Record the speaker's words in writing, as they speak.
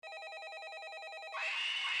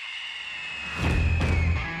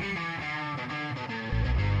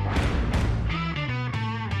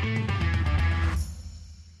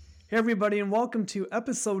Hey, everybody, and welcome to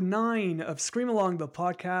episode 9 of Scream Along, the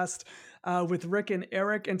podcast with Rick and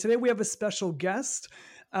Eric. And today we have a special guest.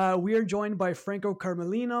 We are joined by Franco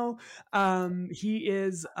Caramelino. He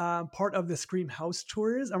is part of the Scream House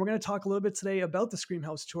Tours, and we're going to talk a little bit today about the Scream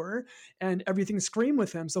House Tour and everything Scream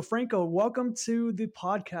with him. So, Franco, welcome to the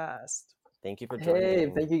podcast. Thank you for joining.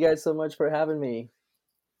 Hey, thank you guys so much for having me.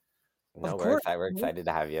 No, Of we're course. excited. We're excited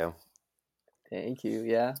to have you. Thank you.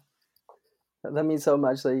 Yeah. That means so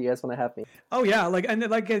much that you guys want to have me. Oh yeah, like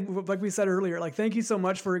we said earlier, like thank you so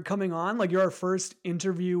much for coming on. Like you're our first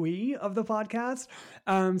interviewee of the podcast,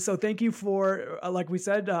 so thank you for like we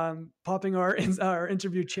said, popping our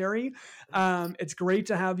interview cherry. It's great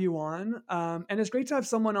to have you on, and it's great to have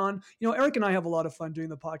someone on. You know, Eric and I have a lot of fun doing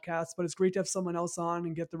the podcast, but it's great to have someone else on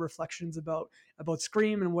and get the reflections about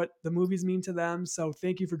Scream and what the movies mean to them. So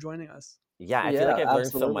thank you for joining us. Yeah, I feel like I've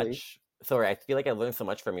learned so absolutely. much. Sorry, I feel like I've learned so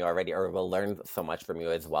much from you already, or will learn so much from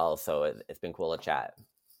you as well. So it's been cool to chat.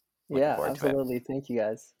 Looking Yeah, forward to it. absolutely. Thank you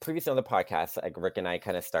guys. Previously on the podcast, like Rick and I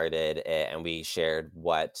kind of started it, and we shared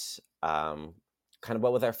what kind of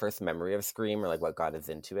what was our first memory of Scream, or like what got us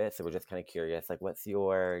into it. So we're just kind of curious, like what's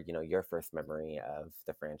your your first memory of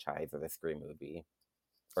the franchise or the Scream movie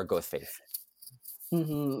or Ghostface?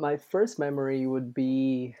 My first memory would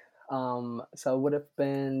be, so I would have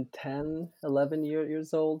been 10, 11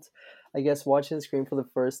 years old. I guess watching Scream for the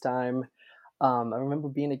first time. I remember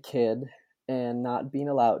being a kid and not being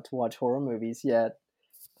allowed to watch horror movies yet.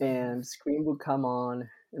 And Scream would come on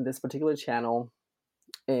in this particular channel.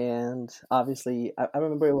 And obviously, I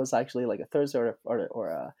remember it was actually like a Thursday or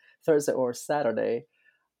a Thursday or Saturday.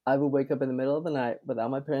 I would wake up in the middle of the night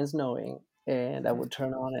without my parents knowing, and I would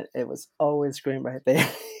turn on it. It was always Scream right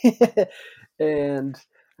there. And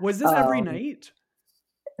Was this every night?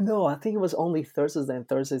 no, I think it was only Thursdays and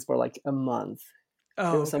Thursdays for like a month. It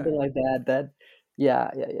Oh, was okay. something like that. Yeah.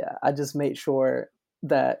 I just made sure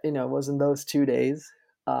that it was in those 2 days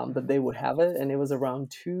that they would have it, and it was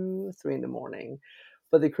around 2, 3 in the morning.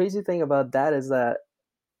 But the crazy thing about that is that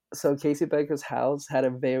Casey Baker's house had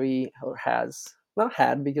has not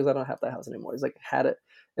had, because I don't have that house anymore. It's like had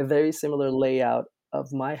a very similar layout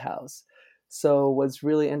of my house. So what's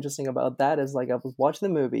really interesting about that is like I was watching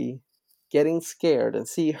the movie, getting scared, and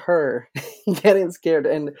see her getting scared,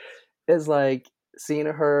 and it's like seeing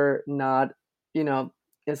her not,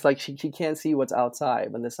 it's like she can't see what's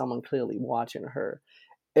outside when there's someone clearly watching her.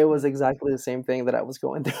 It was exactly the same thing that I was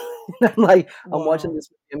going through. I'm like, I'm watching this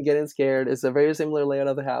movie, I'm getting scared. It's a very similar layout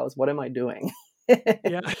of the house. What am I doing?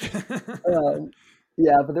 Yeah.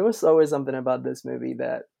 Yeah, but there was always something about this movie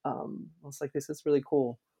that I was like, this is really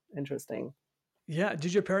cool, interesting. Yeah.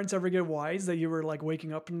 Did your parents ever get wise that you were like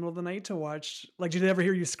waking up in the middle of the night to watch? Like, did they ever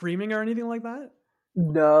hear you screaming or anything like that?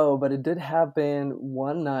 No, but it did happen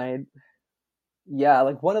one night. Yeah,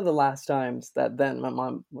 like one of the last times that then my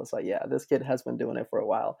mom was like, yeah, this kid has been doing it for a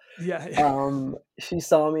while. Yeah. She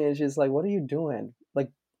saw me and she's like, what are you doing? Like,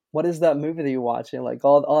 what is that movie that you're watching? Like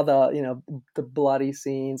all the, the bloody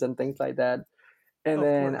scenes and things like that. And Of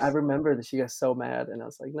then I course. remember that she got so mad, and I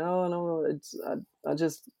was like, no, it's I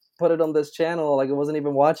just put it on this channel. Like I wasn't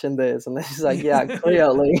even watching this. And then she's like, yeah,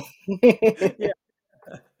 clearly. Yeah.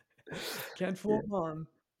 Can't fool mom.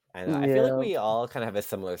 I know. I feel like Yeah. we all kind of have a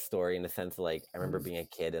similar story in the sense of, like, I remember being a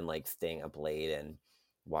kid and like staying up late and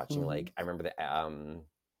watching like I remember the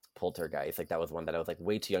Poltergeist. Like that was one that I was like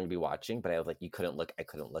way too young to be watching, but I was like I couldn't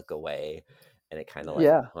look away, and it kind of like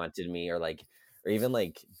Yeah. haunted me. Or even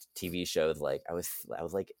like TV shows. Like I was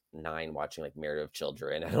like 9 watching like Married of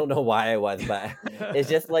Children. I don't know why I was, but it's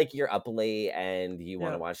just like you're up late and you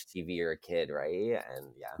want to watch TV. You're a kid, right? And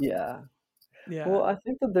Yeah. Yeah. Well, I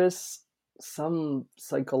think that there's some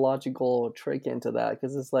psychological trick into that,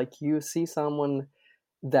 because it's like you see someone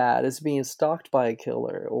that is being stalked by a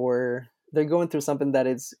killer, or they're going through something that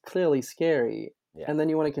is clearly scary, Yeah. and then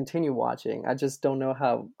you want to continue watching. I just don't know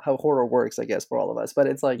how horror works, I guess, for all of us, but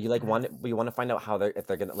it's like you want to find out how if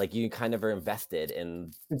they're gonna, like, you kind of are invested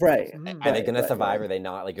in, right, are they gonna survive, right. or are they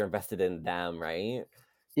not? Like you're invested in them, right?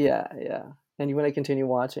 Yeah, and you want to continue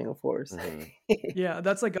watching, of course. Yeah,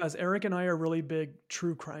 that's like us. Eric and I are really big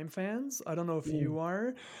true crime fans. I don't know if you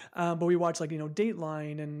are, but we watch like,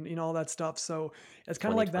 Dateline and, all that stuff. So it's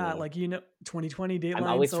kind of like that, 2020. like, 2020 Dateline. I'm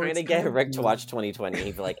always so trying it's to get kind of, Rick to watch 2020.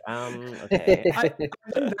 He's like, okay. I've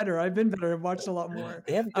been better. I've watched a lot more.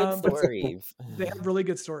 They have good But stories. they have really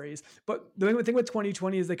good stories. But the thing with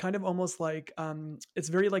 2020 is they kind of almost like, it's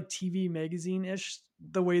very like TV magazine-ish,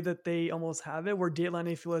 the way that they almost have it, where Dateline,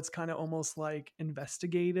 I feel it's kind of almost like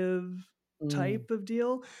investigative Mm, type of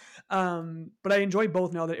deal. But I enjoy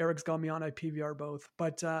both now that Eric's got me on. I PVR both,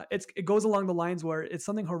 but it goes along the lines where it's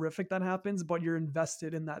something horrific that happens, but you're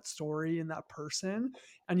invested in that story and that person,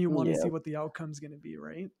 and you want to yeah, see what the outcome's going to be,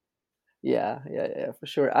 right? yeah, for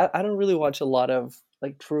sure. I don't really watch a lot of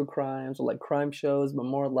like true crimes or like crime shows, but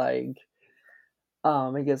more like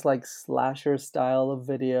I guess like slasher style of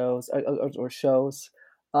videos or shows.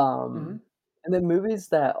 Hmm. And then movies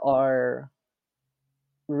that are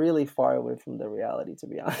really far away from the reality, to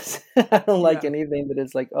be honest. I don't like Yeah, anything that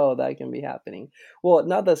is like, oh, that can be happening. Well,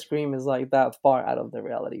 not that Scream is like that far out of the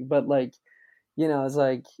reality, but like, it's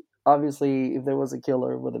like obviously if there was a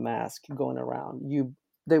killer with a mask going around,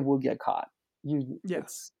 they will get caught. yeah,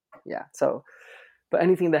 It's yeah. So, but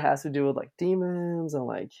anything that has to do with like demons and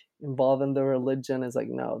like involving the religion is like,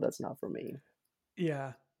 no, that's not for me.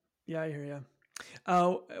 yeah, yeah. I hear you.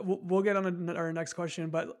 We'll get on our next question,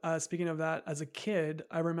 but speaking of that, as a kid,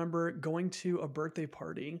 I remember going to a birthday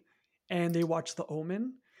party, and they watched The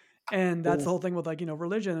Omen, and that's Ooh, the whole thing with like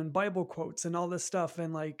religion and Bible quotes and all this stuff,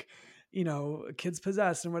 and like kids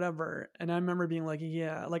possessed and whatever. And I remember being like,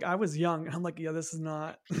 yeah, like I was young, and I'm like, yeah, this is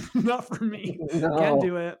not not for me. Can't no,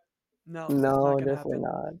 do it. No, it's not no, gonna definitely happen.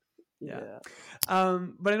 not. Yeah. Yeah.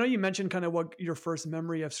 But I know you mentioned kind of what your first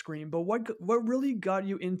memory of Scream, but what really got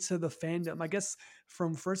you into the fandom? I guess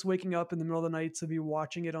from first waking up in the middle of the night to be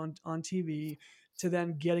watching it on TV to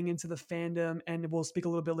then getting into the fandom, and we'll speak a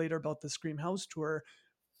little bit later about the Scream house tour.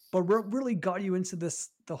 But what really got you into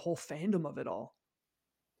the whole fandom of it all?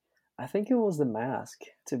 I think it was the mask,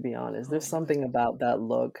 to be honest. Oh, There's really? something about that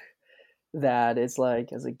look that it's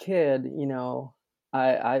like as a kid,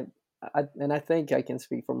 I I and I think I can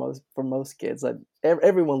speak for most kids. Like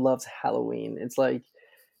everyone loves Halloween. It's like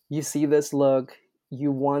you see this look,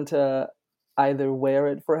 you want to either wear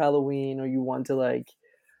it for Halloween or you want to like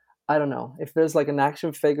I don't know. If there's like an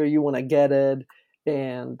action figure, you want to get it.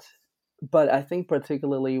 And but I think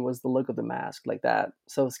particularly was the look of the mask like that.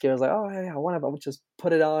 So scared. I was like, oh, hey, I would just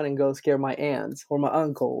put it on and go scare my aunt or my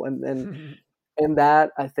uncle, and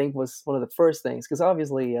that I think was one of the first things because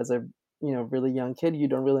obviously as a really young kid, you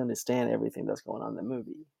don't really understand everything that's going on in the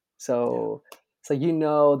movie. Yeah. So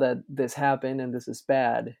that this happened and this is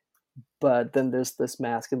bad, but then there's this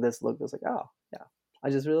mask and this look that's like, oh yeah, I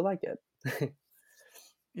just really like it.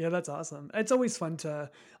 Yeah, that's awesome. It's always fun to.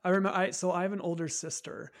 I remember. I have an older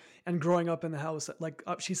sister, and growing up in the house, like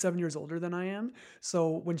she's 7 years older than I am.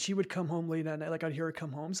 So when she would come home late at night, like I'd hear her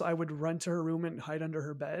come home, so I would run to her room and hide under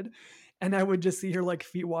her bed, and I would just see her like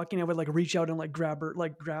feet walking. I would like reach out and like grab her,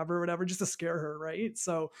 or whatever, just to scare her, right?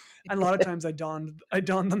 So, and a lot of times I donned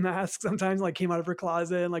the mask. Sometimes like came out of her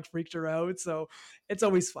closet and like freaked her out. So it's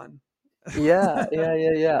always fun. Yeah.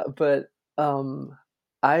 But um,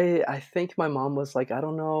 I think my mom was like, I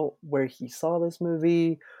don't know where he saw this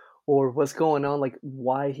movie or what's going on, like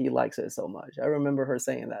why he likes it so much. I remember her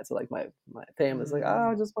saying that to like my family's like,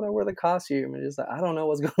 oh, I Mm. just want to wear the costume, and just like I don't know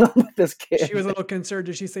what's going on with this She was kid. a little concerned.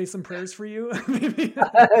 Did she say some prayers for you? Maybe.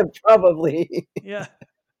 Probably. Yeah.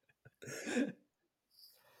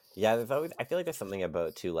 Yeah, there's always, I feel like there's something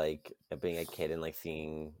about too, like being a kid and like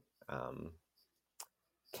seeing um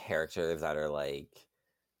characters that are like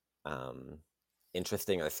um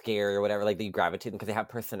interesting or scary or whatever, like that you gravitate them because they have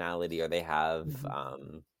personality or they have Mhm,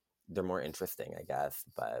 they're more interesting, I guess.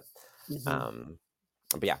 mhm. Um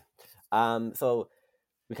but yeah. So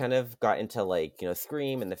we kind of got into like,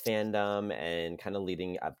 Scream and the fandom and kind of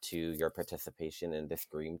leading up to your participation in the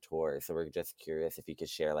Scream tour. So we're just curious if you could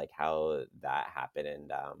share like how that happened, and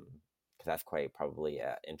because that's quite probably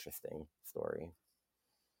a interesting story.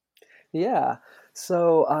 Yeah.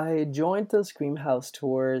 So I joined the Scream House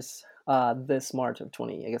tours this March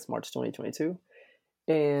 2022.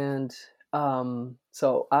 And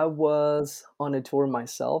so I was on a tour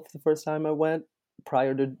myself the first time I went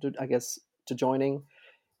prior I guess to joining.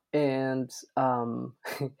 And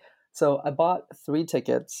so I bought 3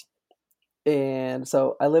 tickets. And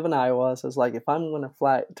so I live in Iowa, so it's like if I'm gonna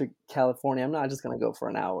fly to California, I'm not just gonna go for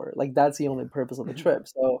an hour. Like that's the only purpose of the trip.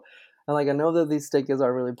 So and like I know that these tickets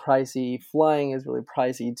are really pricey. Flying is really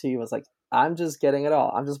pricey too. I was like, I'm just getting it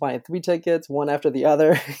all. I'm just buying 3 tickets, one after the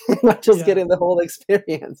other. I'm just Yeah. getting the whole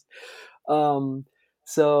experience. Um,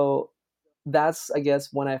 so that's I guess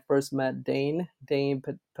when I first met Dane.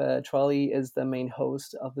 Petrelli is the main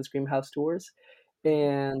host of the Scream House tours,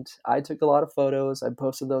 and I took a lot of photos. I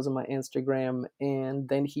posted those on my Instagram, and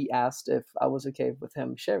then he asked if I was okay with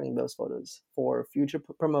him sharing those photos for future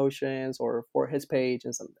promotions or for his page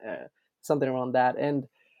and something around that. And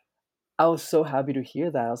I was so happy to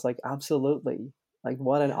hear that. I was like, absolutely. Like,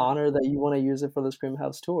 what an Yeah. honor that you want to use it for the Scream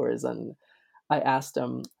House tours. And I asked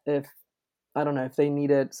him if I don't know if they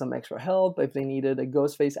needed some extra help, if they needed a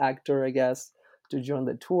Ghostface actor, I guess, to join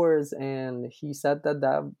the tours. And he said that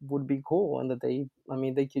that would be cool and that they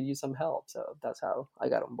could use some help. So that's how I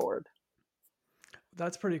got on board.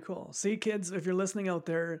 That's pretty cool. See, kids, if you're listening out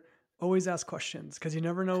there, always ask questions because you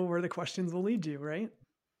never know where the questions will lead you, right?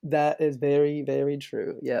 That is very, very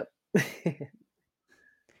true. Yep.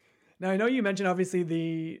 Now, I know you mentioned obviously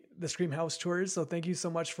the Scream House tours, so thank you so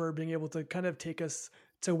much for being able to kind of take us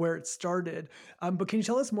to where it started. But can you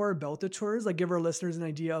tell us more about the tours? Like, give our listeners an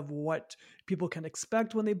idea of what people can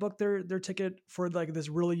expect when they book their ticket for like this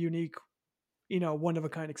really unique, one of a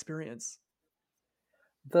kind experience.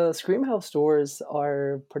 The Scream House tours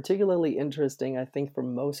are particularly interesting, I think, for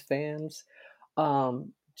most fans,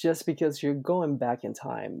 just because you're going back in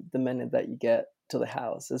time the minute that you get to the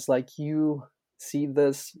house. It's like you see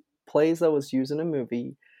this place that was used in a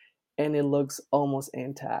movie and it looks almost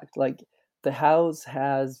intact. Like the house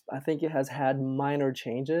has, I think it has had minor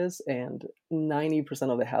changes, and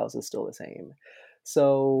 90% of the house is still the same.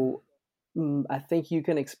 So I think you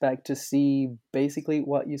can expect to see basically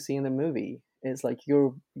what you see in the movie. It's like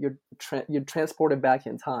you're transported back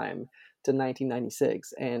in time to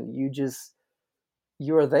 1996, and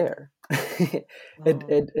you're there. it, Oh,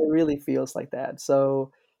 it really feels like that.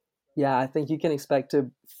 So yeah, I think you can expect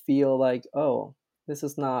to feel like, oh, this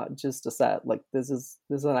is not just a set. Like this is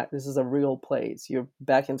a real place. You're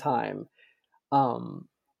back in time. Um,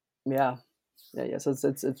 yeah, yeah. So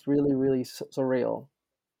it's really really surreal,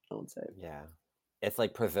 I would say. Yeah, it's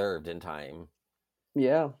like preserved in time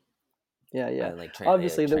Yeah, yeah, yeah. and like it like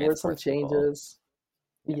Obviously, there were some transports people. changes.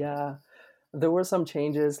 Yeah. Yeah, there were some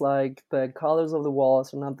changes. Like the colors of the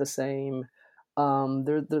walls are not the same.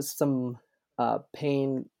 There's some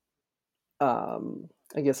paint.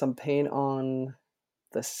 I guess some paint on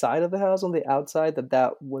the side of the house on the outside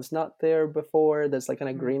that was not there before. There's like kind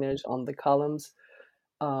of mm, greenish on the columns.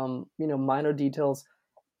 Minor details.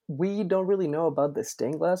 We don't really know about the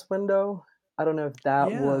stained glass window. I don't know if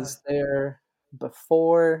that yeah. was there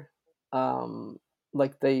before, um,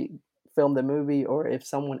 like they filmed the movie, or if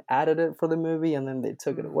someone added it for the movie and then they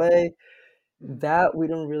took it Mm. away. That we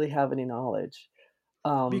don't really have any knowledge.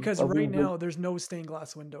 Because But we right would now there's no stained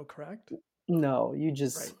glass window, correct? no,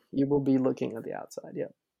 Right. you will be looking at the outside. Yeah,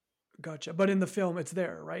 Gotcha. But in the film, it's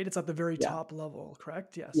there, right? It's at the very yeah, top level,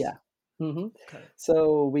 correct? Yes. yeah. hmm Okay.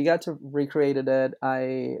 So we got to recreated it.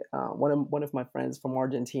 I one of my friends from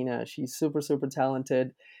Argentina. She's super super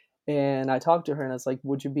talented, and I talked to her and I was like,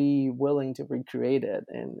 "Would you be willing to recreate it?"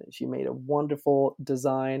 And she made a wonderful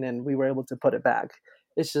design, and we were able to put it back.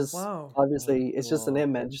 It's just Wow. Oh, obviously it's just an cool.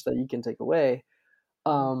 image that you can take away.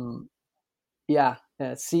 Mhm. Um, yeah,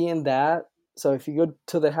 seeing that. So if you go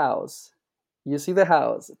to the house, you see the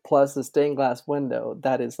house plus the stained glass window.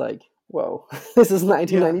 That is like, whoa, this is Yeah.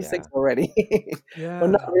 1996 Yeah, already. Well,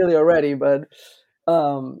 not Yeah. really already, but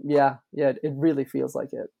yeah, yeah, it really feels like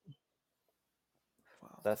it.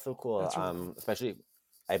 Wow. that's so cool. That's really cool. Especially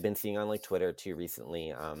I've been seeing on like Twitter too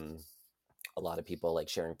recently. A lot of people like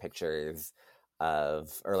sharing pictures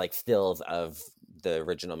of or like stills of the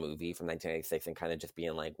original movie from 1986 and kind of just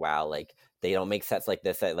being like, wow, like they don't make sets like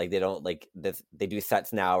this, like they don't like this, they do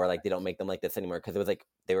sets now or like they don't make them like this anymore, because it was like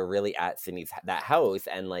they were really at Sydney's that house,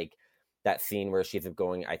 and like that scene where she's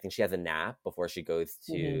going, I think she has a nap before she goes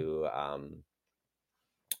hmm to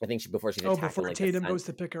I think before she's Oh, attacked in before like the Tatum sun. goes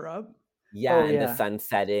to pick her up? Yeah, Oh and the yeah. sun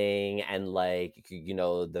setting, and like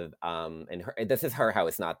the and her, this is her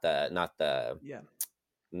house, not the Yeah.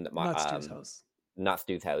 n- Not Stu's um house. not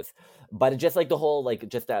Stu's house, but just like the whole like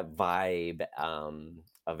just that vibe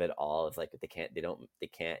of it all is like you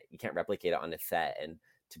can't replicate it on a set, and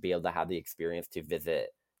to be able to have the experience to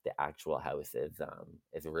visit the actual house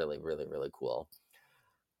is really really really cool.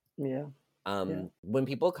 Yeah. Yeah. When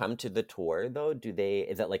people come to the tour though,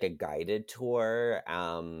 is it like a guided tour,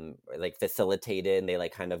 or, like facilitated, and they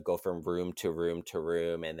like kind of go from room to room to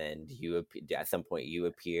room, and then at some point you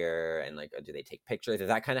appear, and like do they take pictures? Is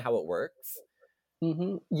that kind of how it works?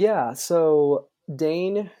 Yeah. So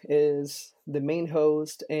Dane is the main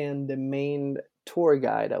host and the main tour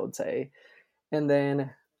guide, I would say. And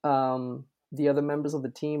then the other members of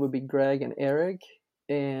the team would be Greg and Eric.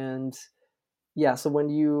 And yeah, so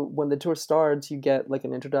when the tour starts, you get like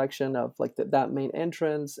an introduction of like that main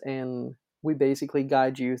entrance, and we basically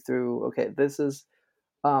guide you through. Okay, this is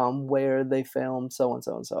where they filmed so and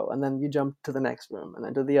so and so, and then you jump to the next room, and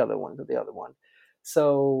then to the other one, to the other one.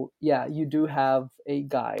 So yeah, you do have a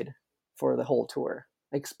guide for the whole tour,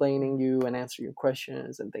 explaining you and answer your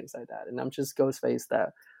questions and things like that. And I'm just Ghostface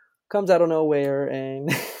that comes out of nowhere and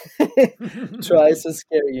tries to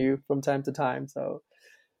scare you from time to time. So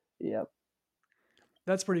yeah.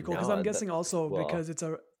 That's pretty cool because I'm No, guessing that's also cool. because it's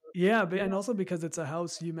a yeah, but and also because it's a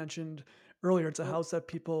house you mentioned earlier, it's a house that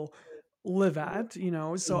people live at, you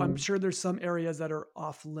know. So I'm Mhm. sure there's some areas that are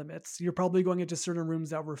off limits. You're probably going into certain rooms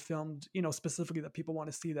that were filmed, you know, specifically that people want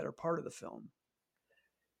to see that are part of the film.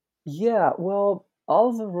 Yeah, well, all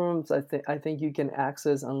of the rooms I think you can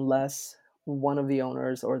access unless one of the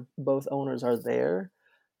owners or both owners are there.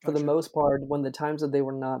 For the Gotcha. most part, when the times that they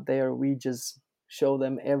were not there, we just show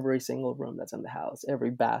them every single room that's in the house, every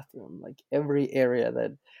bathroom, like every area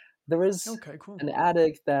that there is Okay, cool. an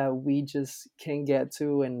attic that we just can't get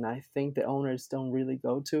to, and I think the owners don't really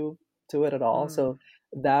go to it at all. So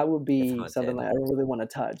Mm, that would It's be something that haunted. I don't really want to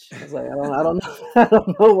touch. It's like I don't know, I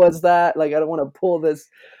don't know what's that. Like I don't want to pull this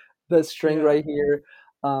string yeah, right here.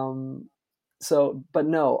 Um, so, but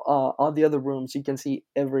no, all the other rooms you can see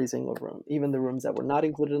every single room, even the rooms that were not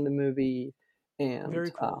included in the movie, and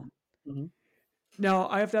very cool. mhm. Now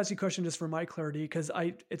I have to ask you a question just for my clarity because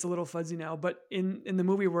I it's a little fuzzy now. But in the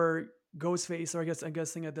movie where Ghostface, or I guess I'm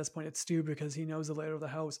guessing at this point it's Stu because he knows the layout of the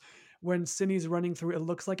house. When Sydney's running through, it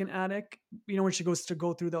looks like an attic. You know when she goes to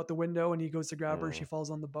go through the window and he goes to grab her, she Mm.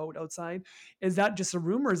 falls on the boat outside. Is that just a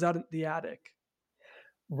room or is that the attic?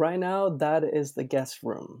 Right now that is the guest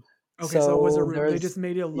room. Okay, so it was a So room. They just there's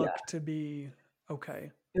made it yeah, look to be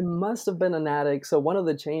okay. it must have been an attic. So one of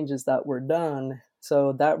the changes that were done,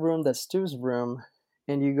 so that room, that's Stu's room,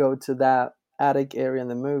 and you go to that attic area in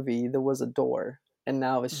the movie, there was a door, and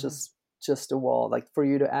now it's Hmm. just a wall. Like for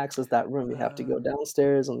you to access that room, you have to Uh, go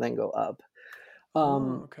downstairs and then go up. oh,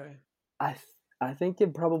 Um, okay. I th- I think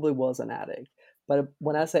it probably was an attic, but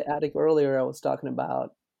when I say attic earlier, I was talking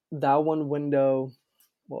about that one window.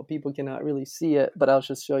 Well, people cannot really see it, but I'll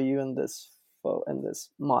just show you in this in this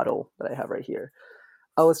model that I have right here.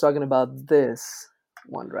 I was talking about this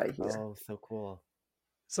one right here. Oh, so cool.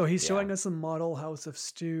 So he's Yeah. showing us a model house of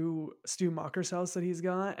Stu Mocker's house that he's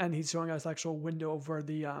got, and he's showing us actual window of where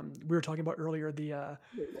the we were talking about earlier Yeah,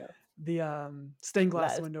 the stained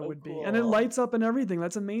glass That is window so would be, and it cool. lights up and everything.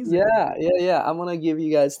 That's amazing. yeah, yeah, yeah. I'm gonna give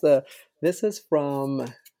you guys the. This is from.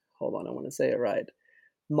 Hold on, I want to say it right.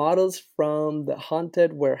 Models from the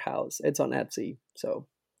Haunted Warehouse. It's on Etsy. So,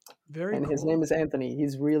 Very and his name cool. is Anthony.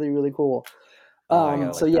 He's really really cool. Oh, I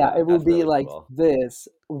gotta So look that yeah, it up. will That's be really like cool. this.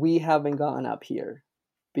 We haven't gotten up here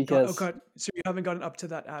because Okay, so you haven't gotten up to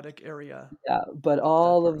that attic area, yeah, but up that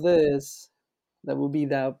all part. of this that will be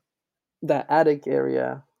that attic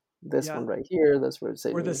area. This Yeah, one right here. That's where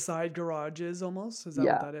where the Sydney. side garage is almost. Is that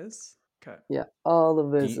what Yeah, that is? Okay, yeah. All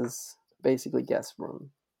of Do this you, is basically guest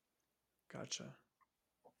room. gotcha.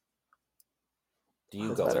 do you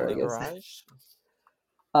That's go in better, I the guess. garage?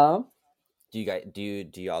 Um, Do you guys do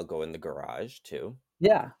y'all go in the garage too?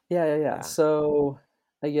 yeah, yeah, yeah, yeah. Yeah. So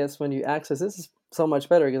I guess when you access this is so much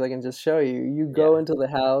better because I can just show you. You go Yeah. into the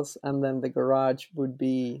house, and then the garage would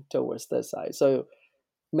be towards this side. So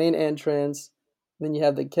main entrance, then you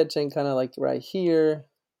have the kitchen kind of like right here.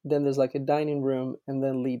 Then there's like a dining room, and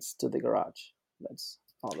then leads to the garage. That's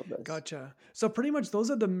all of this. Gotcha. So pretty much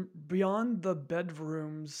those are the beyond the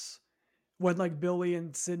bedrooms when like Billy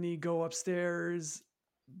and Sydney go upstairs.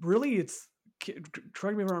 Really, it's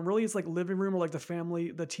correct me if I'm wrong. Really, it's like living room or like the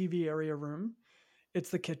family, the TV area room. It's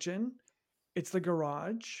the kitchen. It's the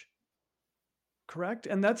garage. Correct,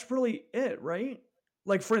 and that's really it, right?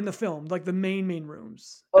 Like for in the film, like the main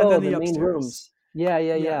rooms, and Oh, then the the main upstairs. rooms. Yeah,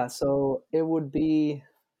 yeah, Yeah. yeah. So it would be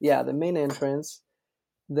yeah, the main entrance.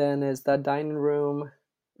 Then is that dining room.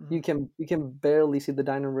 Mhm. You can barely see the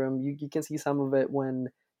dining room. You can see some of it when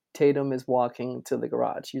Tatum is walking to the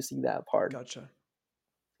garage. You see that part. Gotcha.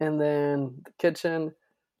 And then the kitchen,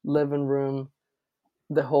 living room,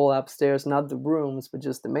 the whole upstairs, not the rooms, but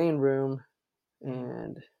just the main room Mhm.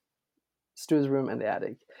 and Stu's room and the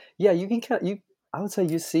attic. Yeah, you can kind of, you I would say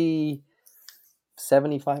you see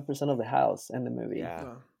 75% of the house in the movie. Yeah.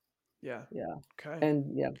 Wow. Yeah. Yeah. Okay.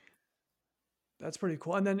 And yeah, That's pretty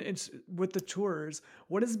cool. And then it's with the tours.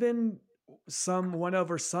 What has been some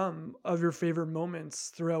of your favorite moments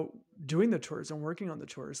throughout doing the tours and working on the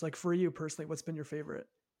tours? Like for you personally, what's been your favorite?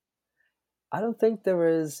 I don't think there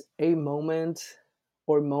is a moment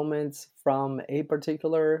or moments from a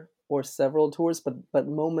particular or several tours, but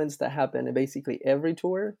moments that happen in basically every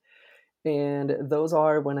tour. And those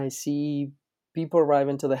are when I see people arrive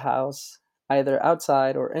into the house, either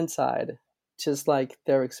outside or inside, just like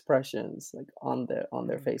their expressions, like on their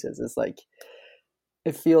Mm. faces. It's like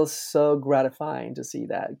it feels so gratifying to see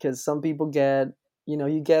that because some people get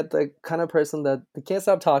you get the kind of person that they can't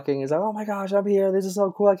stop talking is like, oh my gosh, I'm here, this is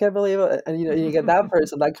so cool, I can't believe it, and you get that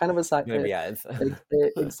person, that kind of Yes.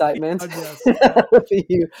 excitement Yes. for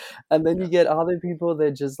you, and then you Yeah. get other people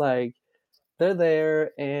that just like they're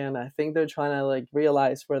there, and I think they're trying to like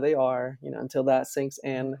realize where they are, until that sinks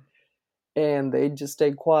in, and they just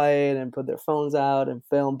stay quiet and put their phones out and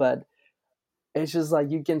film. But it's just like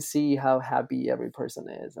you can see how happy every person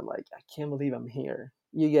is. I'm like, I can't believe I'm here.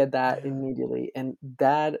 You get that Yeah. immediately, and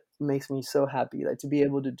that makes me so happy. Like to be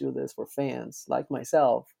able to do this for fans like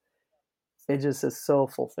myself, it just is so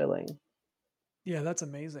fulfilling. Yeah, that's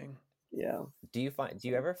amazing. Yeah. Do you So,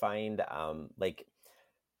 ever find like,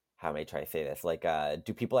 how am I trying to say this? Like,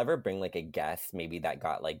 do people ever bring like a guest maybe that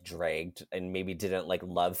got like dragged and maybe didn't like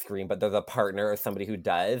love Scream, but there's a partner or somebody who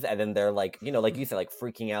does, and then they're like, like you said, like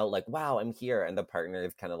freaking out, like, wow, I'm here, and the partner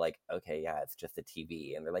is kind of like, okay, yeah, it's just a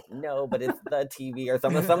TV, and they're like, no, but it's the TV or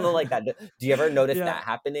something like that. Do you ever notice Yeah. that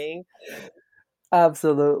happening?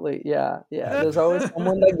 absolutely. Yeah. Yeah. There's always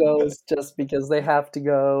someone that goes just because they have to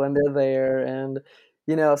go and they're there. And,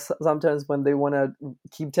 sometimes when they want to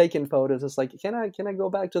keep taking photos, it's like, can I go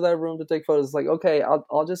back to that room to take photos? It's like, okay,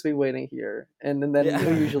 I'll just be waiting here. And then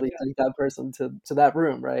we Yeah. usually take that person to that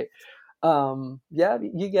room. Right. Yeah,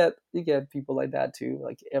 you get people like that too,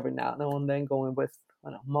 like every now and then going with, I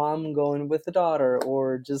don't know, mom going with the daughter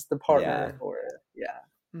or just the Yeah. partner, or yeah.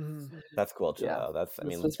 Mhm. That's cool too, Yeah. though. That's, I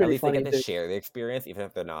It's, mean, it's at pretty least they funny get to too. share the experience, even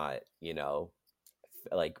if they're not,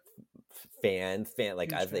 like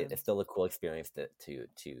like Huge as they, it's fans. still a cool experience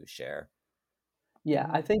to share. Yeah,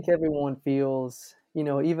 I Mhm. think everyone feels,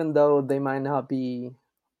 even though they might not be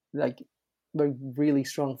like really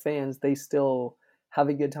strong fans, they still have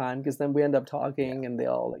a good time because then we end up Yeah. talking and they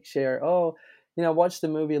all like share, oh, I watched the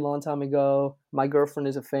movie a long time ago. My girlfriend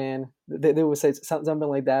is a fan. They would say something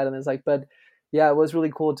like that, and it's like, but yeah, it was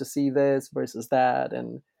really cool to see this versus that,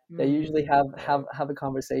 and they usually Mhm. have a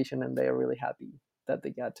conversation, and they are really happy that they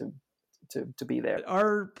got to be there.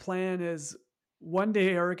 Our plan is one day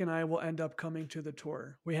Eric and I will end up coming to the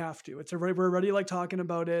tour. We have to. We're already like talking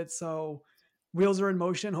about it, so wheels are in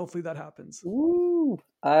motion. Hopefully that happens. Ooh,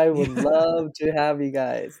 I would love to have you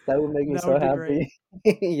guys. That would make me That so would be great.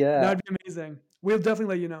 happy. Yeah. That'd be amazing. We'll definitely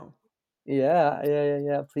let you know. Yeah, yeah, yeah,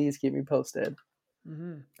 yeah. Please keep me posted.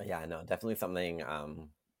 Hmm. Yeah, no, definitely something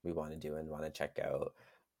we want to do and want to check out.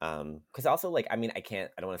 Because also, like, I mean, I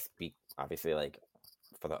don't want to speak obviously like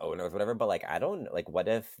for the owners or whatever, but like, I don't like, what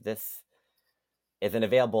if this isn't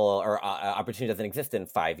available, or opportunity doesn't exist in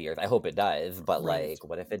 5 years? I hope it does, but Right. like,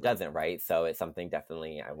 what if it doesn't, right? So it's something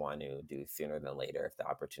definitely I want to do sooner than later if the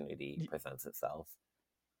opportunity presents itself.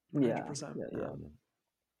 Yeah, 100%. yeah, yeah, Um,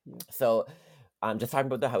 yeah. so just talking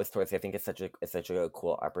about the house tours, I think it's such a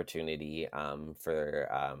cool opportunity for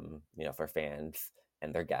for fans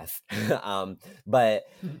and their guests. But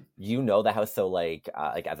the house, so like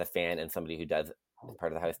as a fan and somebody who does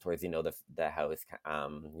part of the house tours, the house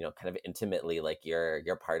kind of intimately, like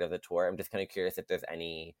you're part of the tour. I'm just kind of curious if there's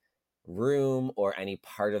any room or any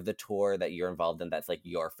part of the tour that you're involved in that's like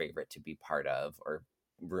your favorite to be part of, or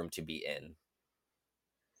room to be in.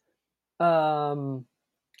 Um,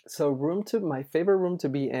 so my favorite room to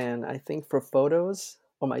be in, I think for photos,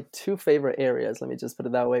 or my two favorite areas, let me just put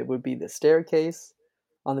it that way, would be the staircase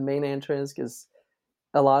on the main entrance, because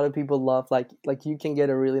a lot of people love like you can get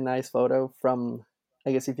a really nice photo from,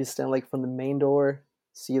 I guess if you stand like from the main door,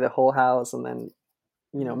 see the whole house, and then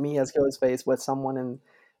me as Ghostface with someone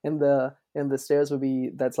in the stairs would be,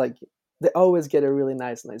 that's like they always get a really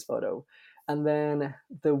nice photo. And then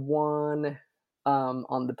the one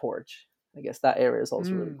on the porch, I guess that area is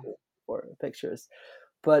also really Mm. cool for pictures.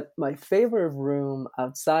 But my favorite room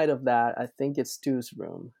outside of that, I think it's Stu's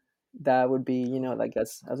room. That would be, like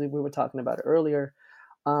as we were talking about earlier,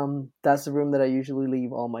 that's the room that I usually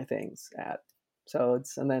leave all my things at. So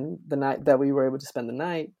it's, and then the night that we were able to spend the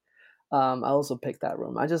night, I also picked that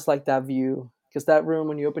room. I just like that view because that room,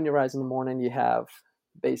 when you open your eyes in the morning, you have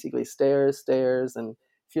basically stairs, and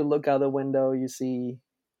if you look out the window, you see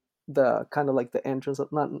the kind of like the entrance,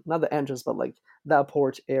 not the entrance, but like that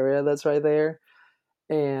porch area that's right there.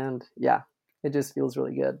 And yeah, it just feels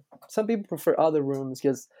really good. Some people prefer other rooms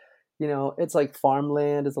because it's like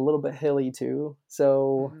farmland. It's a little bit hilly too.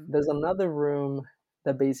 So Hmm. there's another room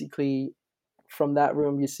that basically, from that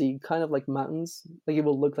room you see kind of like mountains, like it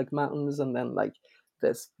will look like mountains, and then like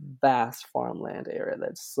this vast farmland area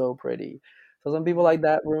that's so pretty. So some people Hmm. like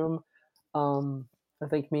that room. I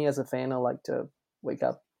think me as a fan, I like to wake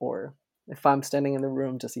up, or if I'm standing in the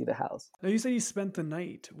room, to see the house. Now you said you spent the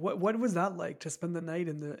night. What was that like to spend the night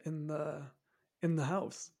in the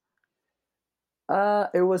house?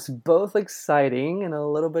 It was both exciting and a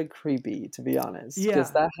little bit creepy, to be honest,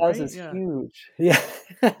 because Yeah. that house Right. is Yeah. huge. Yeah,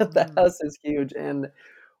 that Hmm. house is huge, and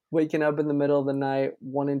waking up in the middle of the night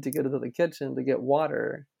wanting to go to the kitchen to get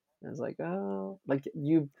water, And it's like, oh, like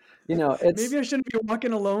you know, it's Maybe I shouldn't be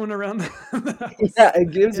walking alone around the house. yeah,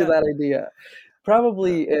 it gives you Yeah. that idea.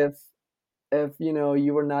 Yeah. Probably if you know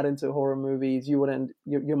you were not into horror movies, you wouldn't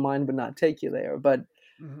your mind would not take you there. But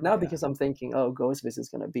Mhm, now yeah. because I'm thinking, oh, Ghostface is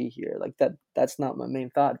gonna be here, like that's not my main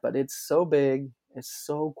thought. But it's so big, it's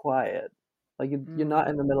so quiet. Like you're not Mm,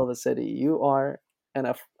 in the middle of the city. You are in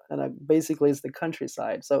a basically it's the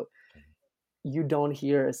countryside. So you don't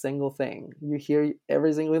hear a single thing. You hear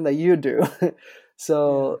every single thing that you do.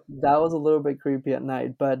 yeah. So that was a little bit creepy at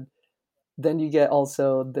night. But then you get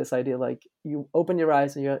also this idea like you open your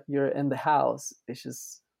eyes and you're in the house. It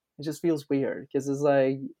just feels weird because it's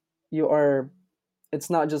like you are. It's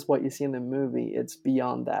not just what you see in the movie. It's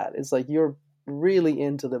beyond that. It's like you're really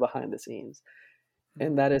into the behind the scenes,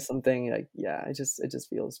 and Mhm. that is something like yeah. It just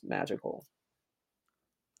feels magical.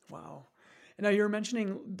 Wow. And now you were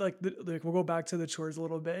mentioning like we'll go back to the tours a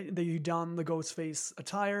little bit. That you don the ghost face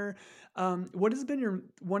attire. What has been your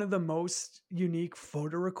one of the most unique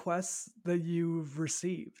photo requests that you've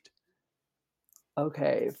received?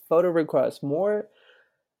 Okay, photo requests more.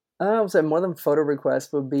 I would say more than photo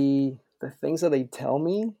requests would be the things that they tell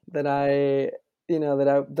me that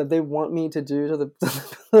that they want me to do to the,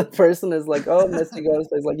 the person is like, oh, Mr.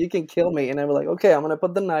 Ghostface, like you can kill me, and I'm like, okay, I'm gonna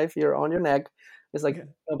put the knife here on your neck. It's like, Yeah.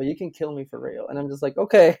 no, but you can kill me for real, and I'm just like,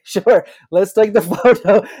 okay, sure, let's take the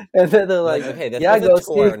photo, and then they're You're like, like, okay, this yeah, was a Ghosty,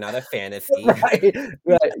 tour, not a fantasy. right,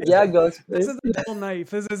 right, yeah, This Ghostface, is a real knife.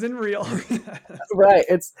 This isn't real. right.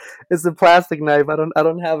 It's a plastic knife. I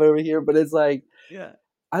don't have it over here, but it's like Yeah.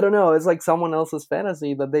 I don't know. It's like someone else's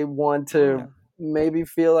fantasy that they want to Wow. maybe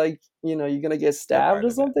feel like you're gonna get They're stabbed part or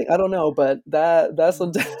of it. something. I don't know, but that's a,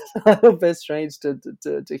 Mm. a little bit strange to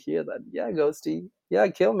hear that. Yeah, Ghosty. Yeah,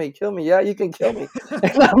 kill me. Yeah, you can kill me.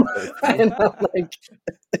 Ghosty. And I'm like,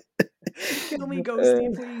 Kill me,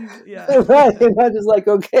 ghosty, please. Yeah. right. And I'm just like,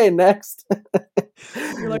 okay, next.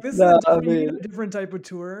 You're like, this is a No, I different. You need mean, a different type of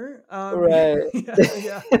tour. right. Yeah,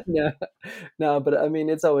 yeah. No, no, but I mean,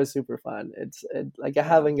 it's always super fun. Like I Yeah.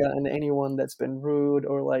 haven't gotten anyone that's been rude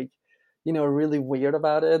or like, really weird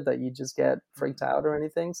about it that you just get freaked Mm, out or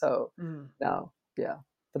anything. So mm. no, yeah.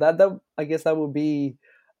 But that I guess that would be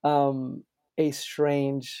um a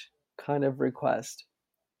strange kind of request.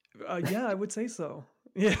 Yeah, I would say so.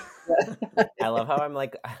 Yeah. I love how I'm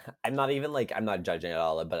like, I'm not even like, I'm not judging at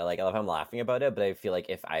all, but like, I love how I'm laughing about it. But I feel like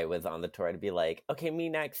if I was on the tour, I'd be like, okay, me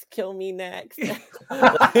next, kill me next.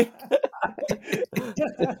 Like,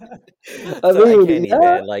 I so I mean, can't yeah,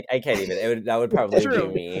 even, like, I can't even. That would It's probably be true.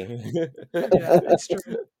 me. Yeah, it's true.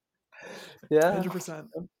 yeah, 100%.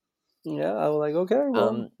 yeah. I was like, okay,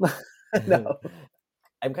 well, um, no.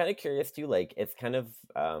 I'm kind of curious too. Like, it's kind of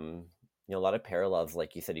a lot of parallels.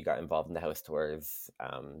 Like you said, you got involved in the house tours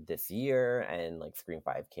this year, and like Scream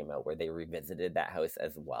 5 came out where they revisited that house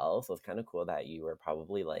as well. So it's kind of cool that you were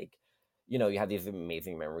probably like, you have these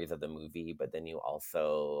amazing memories of the movie, but then you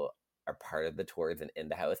also are part of the tours and in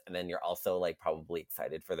the house, and then you're also like probably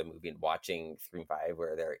excited for the movie and watching Scream 5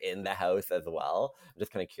 where they're in the house as well. I'm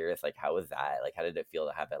just kind of curious, like, how was that? Like, how did it feel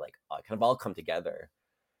to have it like kind of all come together?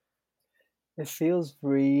 It feels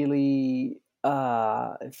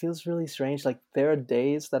it feels really strange. Like there are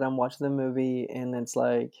days that I'm watching the movie and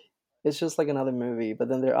it's just like another movie. But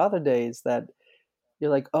then there are other days that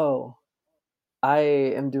you're like, oh, I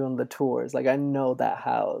am doing the tours. Like I know that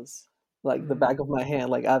house. Like the Mhm. back of my hand.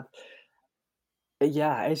 Like I've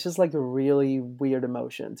yeah, it's just like a really weird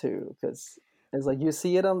emotion too. Cause it's like you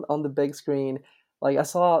see it on the big screen. Like I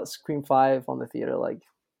saw Scream 5 on the theater like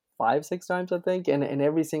 5, 6 times, I think. And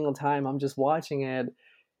every single time I'm just watching it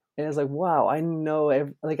and it's like wow I know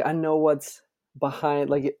I know what's behind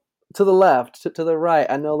to the left to the right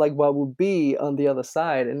I know like what would be on the other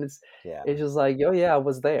side and Yeah, it's just like oh yeah I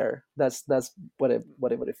was there that's what it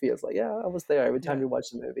feels like yeah I was there every time Yeah. you watch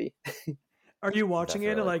the movie. Are you that's watching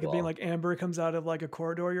it and really like being cool. like Amber comes out of like a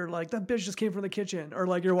corridor? You're like, that bitch just came from the kitchen. Or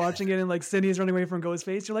like you're watching it and like Sydney's running away from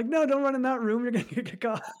Ghostface. You're like, no, don't run in that room. You're going to get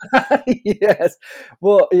caught. Yes,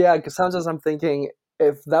 well yeah because sometimes I'm thinking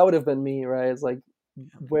if that would have been me right it's like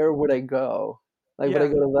where would I go like would I Yeah.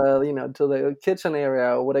 go to the to the kitchen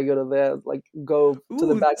area or would I go to the like go to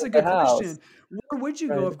the Ooh, back that's of a the good house question. Where would you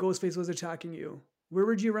go right. if Ghostface was attacking you? Where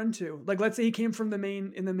would you run to? Like, let's say he came from the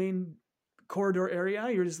main corridor area.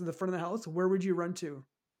 You're just in the front of the house. Where would you run to?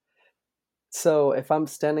 So if I'm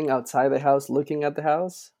standing outside the house looking at the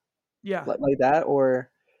house, Yeah. like that,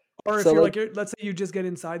 or Or if so you're like like, let's say you just get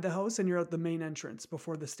inside the house and you're at the main entrance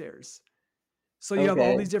before the stairs. So you have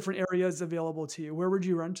all okay, these different areas available to you. Where would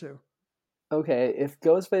you run to? okay, if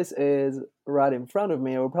Ghostface is right in front of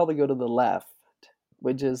me, I would probably go to the left,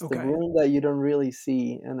 which is the Okay. room that you don't really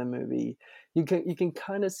see in the movie. you can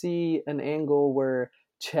kind of see an angle where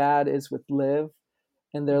Chad is with Liv,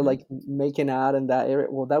 and they're Mhm. like making out in that area.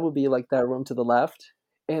 Well, that would be like that room to the left,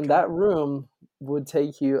 and Okay. that room would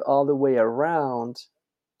take you all the way around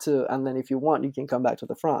to, and then if you want, you can come back to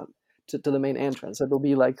the front to the main entrance. So it'll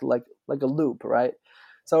be like a loop, right?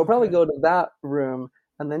 So I'll probably Okay. go to that room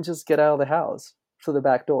and then just get out of the house through the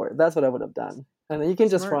back door. That's what I would have done, and then you can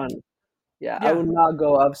just Smart. run. Yeah, I Yeah. would not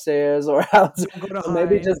go upstairs or out. Don't go to Or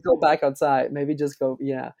maybe hide. just go back outside. Maybe just go,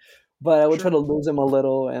 yeah. But I would try Sure. to lose him a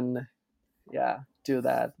little and yeah, do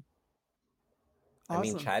that. I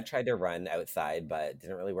mean, Awesome. Chad tried to run outside, but it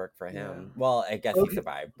didn't really work for Yeah. him. Well, I guess he Okay.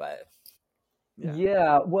 survived, but Yeah.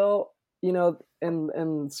 Yeah, well,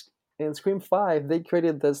 in Scream 5, they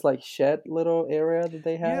created this like shed little area that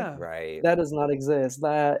they have. Yeah. right. That does not exist.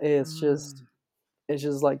 That is just Mm. it's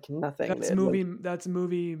just like nothing. Like That's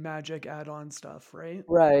movie magic add-on stuff, right?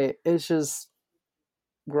 right, it's just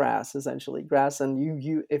grass essentially. Grass, and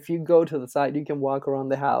you if you go to the side, you can walk around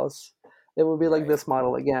the house. It will be like Right. this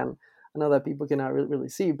model again. I know that people cannot really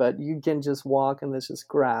see, but you can just walk and there's just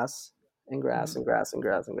grass and grass Mhm. and grass and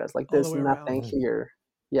grass and grass. Like All the there's way nothing around. here.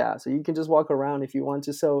 Yeah, so you can just walk around if you want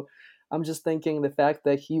to. So I'm just thinking the fact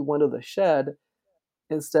that he went to the shed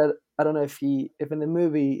instead. I don't know if in the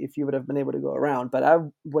movie if you would have been able to go around, but I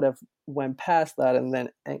would have went past that and then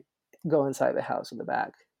go inside the house in the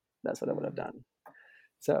back. That's what I would have Mm. done.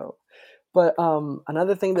 So, but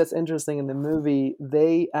another thing that's interesting in the movie,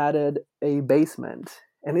 they added a basement,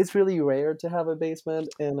 and it's really rare to have a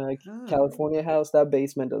basement in a Ah. California house. That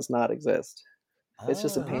basement does not exist. It's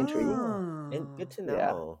just a pantry. Oh, and good Oh. to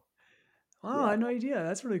Yeah, know. Wow, I yeah, had no idea.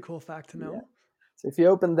 That's a really cool fact to yeah. know. So if you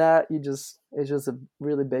open that, it's just a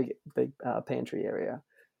really big pantry area.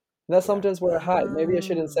 That's Yeah. sometimes where I hide. Maybe I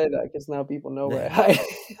shouldn't Ah. say that because now people know where I hide.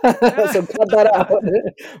 So cut that out.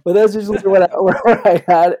 Yeah. But that's usually where I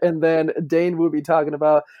had. And then Dane will be talking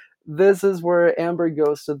about this is where Amber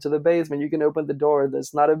goes to the basement. You can open the door.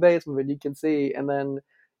 There's not a basement, but you can see. And then,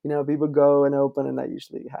 people go and open, and I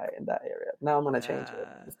usually hide in that area. Now I'm going to change it,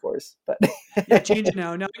 Yeah. of course. But Yeah, change it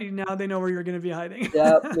now. Now they know where you're going to be hiding.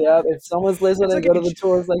 yeah, yeah. If someone's It's listening, like go to the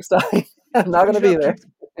tours next time. I'm not change going to it be up.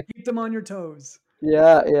 there. Keep them on your toes.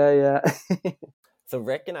 Yeah, yeah, yeah. So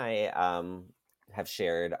Rick and I have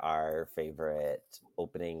shared our favorite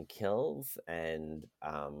opening kills and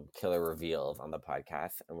killer reveals on the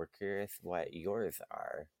podcast, and we're curious what yours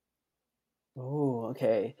are. Oh,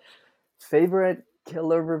 okay. Favorite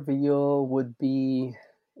killer reveal would be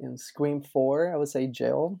in Scream 4, I would say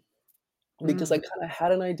Jill, because I Mm. kind of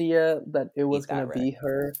had an idea that it was Eat going that, to Rick. be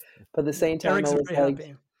her, but at the Yeah. same time I Eric's was very like,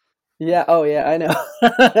 happy. yeah, oh yeah, I know.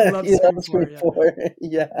 He loves You love Scream 4. Scream Yeah. 4.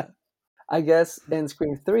 Yeah. Yeah. I guess in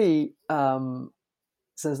Scream 3,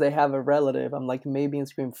 since they have a relative, I'm like, maybe in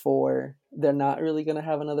Scream 4, they're not really going to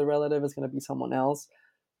have another relative. It's going to be someone else.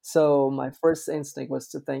 So Mm. my first instinct was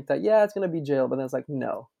to think that, yeah, it's going to be Jill. But then it's like,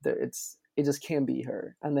 no, it just can't be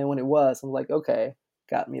her. And then when it was, I'm like, okay,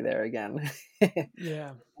 got me there again.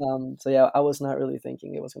 Yeah. So yeah, I was not really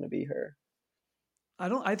thinking it was going to be her.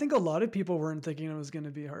 I think a lot of people weren't thinking it was going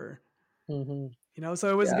to be her. Hmm.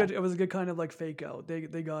 So it was Yeah, good. It was a good kind of like fake out.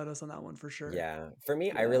 They got us on that one for sure. Yeah. For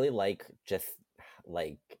me, I yeah. really like just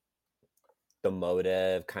like the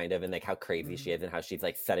motive kind of and like how crazy she Mm. is and how she's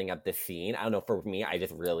like setting up the scene. I don't know, for me, I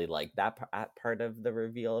just really like that part of the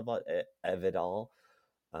reveal of it all.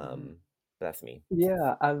 Mhm. But that's me.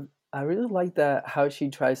 Yeah, I really like that how she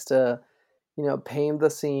tries to, paint the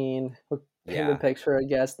scene, paint the Yeah. picture. I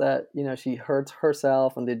guess that she hurts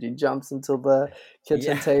herself, and then she jumps into the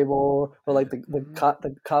kitchen Yeah. table or like Mhm.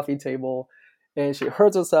 the coffee table, and she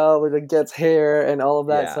hurts herself, and it gets hair and all of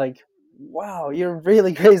that. It's Yeah. like, wow, you're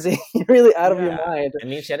really crazy. You're really out of your Yeah. Yeah. mind. I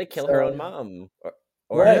mean, she had to kill her own So mom.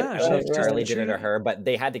 Or right, Yeah. I don't She know right, if just Charlie right, did it or she. her, but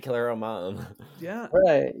they had to kill her own mom. Yeah.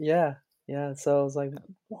 right. Yeah, yeah. So I was like,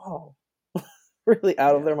 wow, really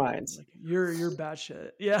out of Yeah. their minds. Like you're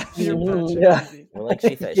batshit. Yeah. You're Mhm, batshit yeah, crazy. Well, like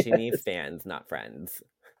she said, she yeah, needs fans, not friends.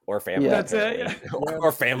 Or family, yeah, That's it. Yeah. apparently. yeah.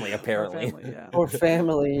 Or family, Or apparently. family. Yeah. Or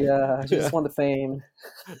family. She Yeah. just want the fame.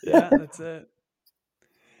 Yeah. That's it.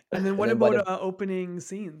 And then And what then what about if opening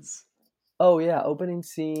scenes? Oh yeah, opening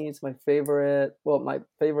scenes. My favorite. Well, my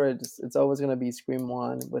favorite. It's always gonna be Scream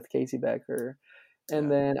 1 with Casey Becker, and Yeah.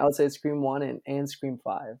 then I would say Scream 1 and Scream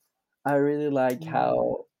 5. I really like Mm.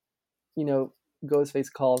 how you know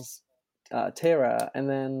Ghostface calls Tara, and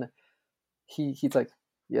then he's like,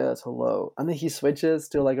 "Yes, hello," and then he switches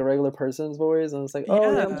to like a regular person's voice, and it's like,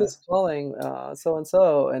 "Oh yeah, I'm Yeah. just calling so and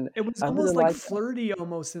so," and It was I really almost like like that. flirty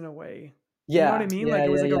almost in a way. You know what I Yeah, mean? yeah, Like it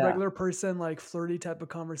was yeah, like a yeah, regular person, like flirty type of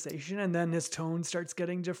conversation, and then his tone starts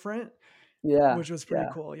getting different, yeah, which was pretty yeah.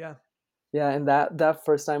 cool. Yeah. Yeah, and that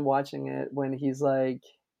first time watching it, when he's like,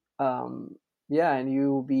 yeah, and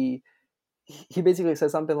you be, he basically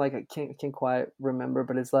says something like, I can't quite remember,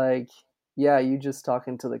 but it's like, yeah, you just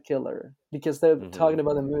talking to the killer, because they're Hmm. talking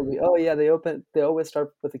about the movie. Oh yeah, they always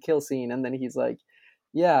start with a kill scene, and then he's like,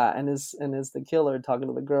 yeah, and is the killer talking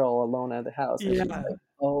to the girl alone at the house, and she's Yeah. like,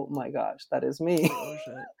 oh my gosh, that is It's me. like, oh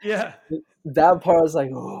shit. Yeah. That part was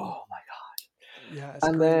like, oh my. Yeah, it's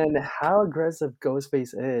And great. then how aggressive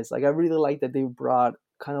Ghostface is. Like I really like that they brought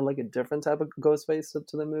kind of like a different type of Ghostface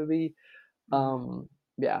to the movie. Mm. Um,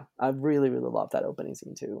 yeah, I really really love that opening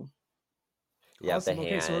scene too. Yeah, the Awesome.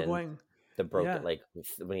 Okay, so we're hand, going. the broken, Yeah. like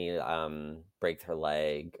when he breaks her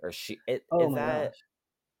leg, or she. It Oh is my that. gosh.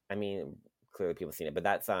 I mean, clearly people seen it, but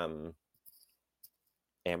that's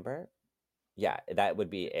Amber. Yeah, that would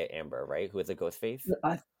be Amber, right? Who is a ghost face?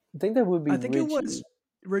 I think that would be I think it was Richie.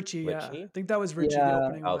 Richie, yeah. I Richie. think that was Richie, the Yeah,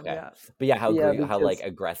 opening one. Okay, Yeah. but yeah, yeah, how like because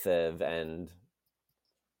aggressive and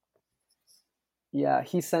yeah,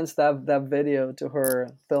 he sends that video to her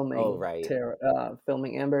oh filming right,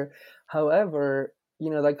 filming Amber. However,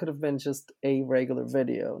 that could have been just a regular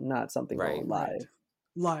video, not something right. going Right. live.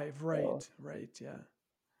 Live, So, right, yeah.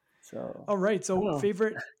 so All right, I so don't know.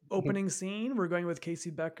 favorite opening scene, we're going with Casey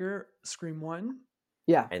Becker, Scream 1.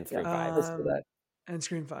 Yeah, And yeah. Scream Five. Let's do Um, that. and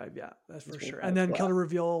Scream 5, yeah, that's for Screen sure. And five. then Yeah. Killer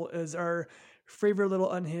Reveal is our favorite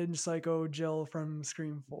little unhinged psycho Jill from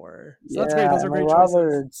Scream 4. So that's great. Yeah, Those are Emma great choices.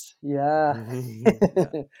 Roberts. Yeah. Yeah.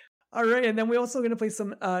 All right, and then we're also going to play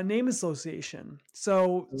some name association.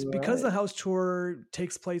 So because Right. the house tour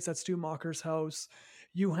takes place at Stu Macher's house,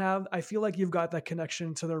 I feel like you've got that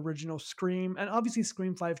connection to the original Scream, and obviously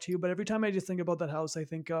Scream 5 too, but every time I just think about that house, I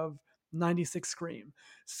think of 96 Scream.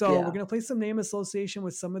 So we're Yeah. going to play some name association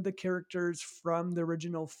with some of the characters from the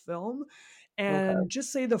original film, Okay. and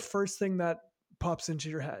just say the first thing that pops into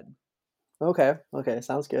your head. Okay. Okay.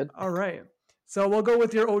 Sounds good. All right. So we'll go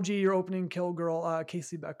with your OG, your opening kill girl,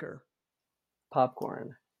 Casey Becker.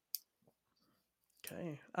 Popcorn.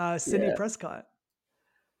 Okay. Sydney Yeah. Prescott.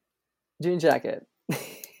 Jean jacket.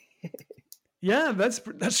 Yeah, that's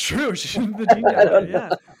true. The jean I jacket. don't know. Yeah,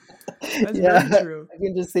 that's Yeah. very true. I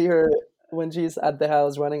can just see her when she's at the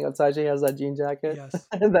house running outside. She has that jean jacket. Yes.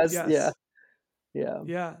 That's, yeah. Yes. Yeah.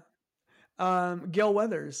 Yeah. Gail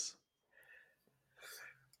Weathers.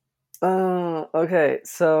 Okay.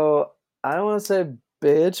 So I don't want to say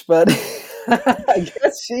bitch, but I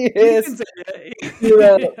guess she We is. can say You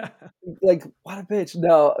know, it. Yeah. like what a bitch.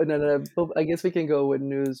 No, no, no, no. But I guess we can go with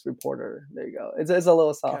news reporter. There you go. It's a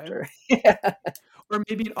little Okay. softer. Yeah. Or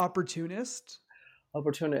maybe an opportunist.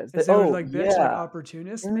 Opportunist. Instead of Oh like bitch, like yeah,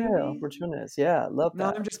 opportunist, yeah. maybe. Opportunist. Yeah, love No,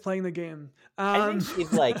 I'm that. just playing the game. I think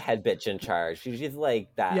she's like head bitch in charge. She's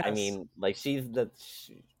like that. I Yes. mean, like she's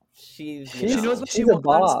She knows what she She's a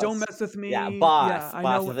wants. Don't boss. mess with yeah, me. Yeah, boss. I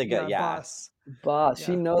Boss know. is a good Yeah, yeah. boss. Boss.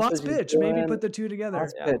 She Yeah, knows boss what she's bitch. Maybe doing. put the two Boss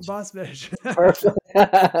together. Yeah. bitch. Boss bitch. Perfect.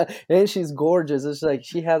 And she's gorgeous. It's like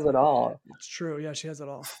she has it all. It's true. Yeah, she has it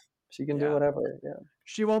all. She can do Yeah. whatever. Yeah.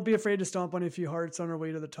 She won't be afraid to stomp on a few hearts on her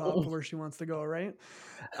way to the top where she wants to go, right?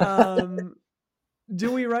 Um,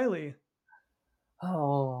 Dewey Riley.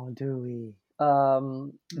 Oh, Dewey.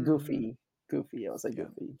 Mm, Goofy. Goofy. I was like yeah.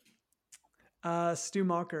 Goofy. Stu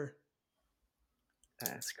Macher.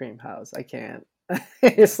 Scream House. I can't.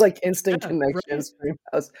 It's like instant Yeah, connection. right? Scream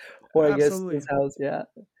House, or I guess his Absolutely. house. Yeah.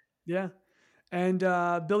 Yeah. And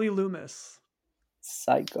Billy Loomis.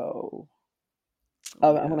 Psycho.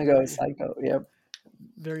 Oh, I'm yeah. gonna go with Very, Psycho. Yep.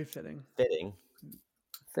 very fitting. Fitting.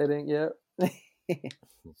 Fitting. Yep.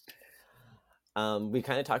 We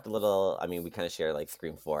kind of talked a little. I mean, we kind of share like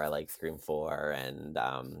Scream 4. I like Scream 4, and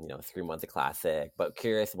Scream 1's a classic. But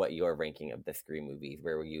curious what your ranking of the Scream movies,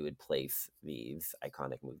 where you would place these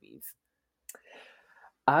iconic movies.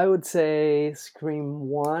 I would say Scream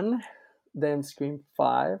 1, then Scream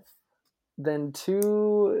 5, then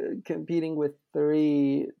 2 competing with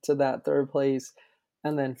 3 to that third place,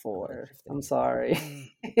 and then Oh, 4. I'm interesting. sorry.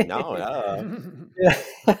 No, no, Yeah.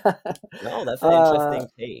 no. That's an Uh, interesting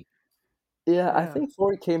take. yeah, I Yeah. think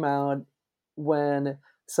 4 came out when,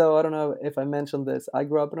 so I don't know if I mentioned this. I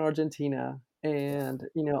grew up in Argentina, and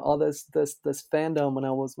all this fandom when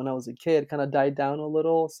I was a kid kind of died down a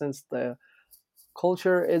little, since the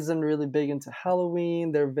culture isn't really big into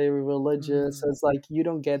Halloween. They're very religious. So Mm, it's like you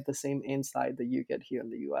don't get the same insight that you get here in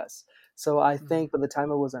the US. So I mhm, think by the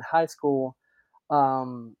time I was in high school,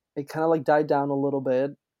 it kind of like died down a little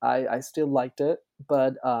bit. I still liked it,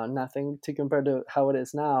 but nothing to compare to how it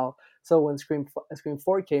is now. So when Scream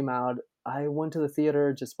 4 came out, I went to the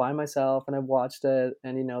theater just by myself and I watched it.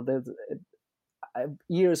 And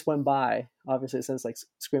years went by, obviously, since like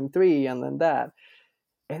Scream 3 and then that.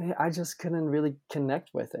 and I just couldn't really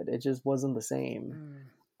connect with it. It just wasn't the same. Mm,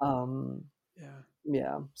 Um, yeah.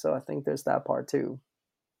 yeah, so I think there's that part too.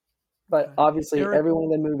 But Okay. obviously, Eric. everyone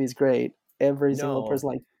in the movie is great. Every single No, person,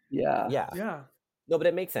 like, yeah, yeah. Yeah. No, but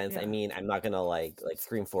it makes sense. I Yeah. mean, I'm not gonna like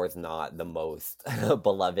Scream 4 is not the most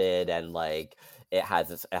beloved, and like it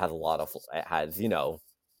has a lot of it has, you know,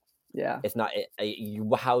 yeah, it's not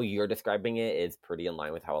how you're describing it is pretty in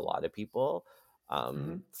line with how a lot of people,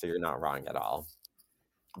 Hmm. so you're not wrong at all.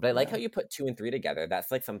 But I like Yeah. how you put 2 and 3 together.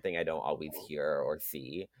 That's like something I don't always hear or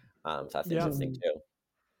see. So that's Yeah. interesting mhm. too.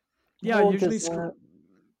 Yeah. Well, Usually, because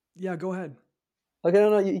yeah. Go ahead. okay, no,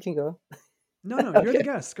 no, you can go. No, no, you're the Okay,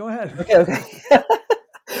 guest. Go ahead. okay, okay.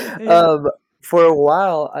 Hey, hey. um, for a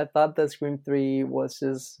while, I thought that Scream 3 was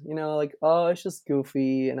just, like, oh, it's just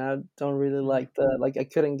goofy, and I don't really Mm, like like, I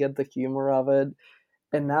couldn't get the humor of it.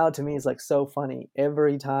 And mhm. now to me, it's like so funny.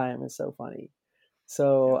 Every time it's so funny.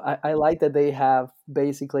 So Yeah. I like that they have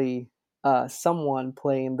basically someone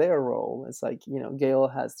playing their role. It's like, Gail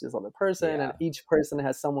has this other person, and Yeah. each person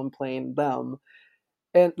has someone playing them.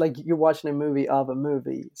 And like you're watching a movie of a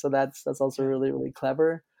movie. So that's also Yeah. really, really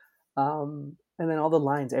clever. And then all the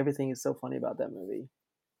lines, everything is so funny about that movie.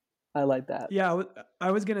 I like that. Yeah,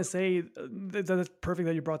 I was gonna say that's perfect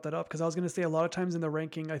that you brought that up because I was gonna say a lot of times in the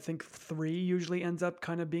ranking, I think three usually ends up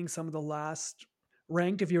kind of being some of the last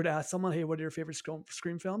ranked. If you were to ask someone, "Hey, what are your favorite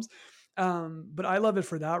Scream films?" But I love it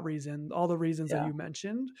for that reason, all the reasons that Yeah. you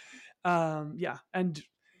mentioned. Yeah, and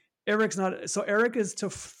Eric's not so Eric is to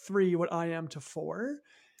three what I am to four.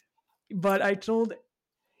 But I told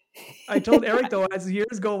Eric though, as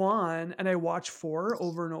years go on, and I watch four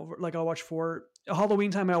over and over, like I'll watch four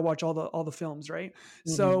Halloween time. I'll watch all the films, right?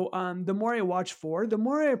 Hmm. So the more I watch four, the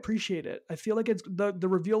more I appreciate it. I feel like it's the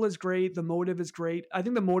reveal is great, the motive is great. I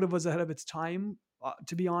think the motive was ahead of its time,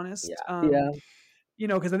 to be honest. Yeah. Yeah.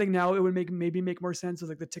 Because I think now it would maybe make more sense with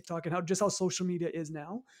like the TikTok and how social media is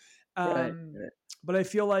now. Right. Um, Right. but I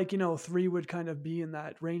feel like three would kind of be in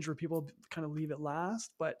that range where people kind of leave it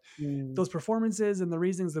last, but Mm, those performances and the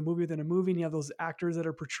reasons the movie within a movie and you have those actors that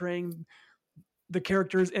are portraying the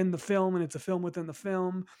characters in the film and it's a film within the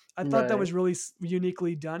film. I thought that right. was really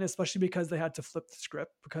uniquely done, especially because they had to flip the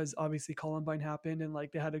script because obviously Columbine happened and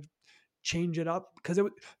like they had to change it up because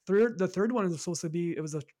the third one was supposed to be it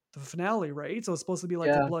was the finale, right? So it's supposed to be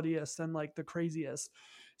like the Yeah. bloodiest and like the craziest,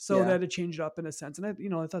 so they Yeah. had to change it up in a sense. And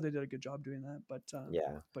I thought they did a good job doing that,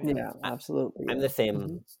 Yeah. but yeah. Yeah. Absolutely. I'm Yeah. the same.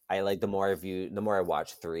 Hmm. I like the more I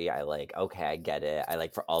watch 3, I like, okay, I get it. I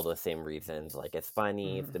like for all those same reasons. Like it's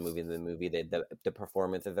funny, it's Hmm. the movie, the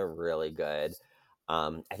performances are really good.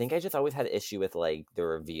 I think I just always had an issue with like the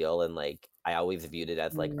reveal, and like I always viewed it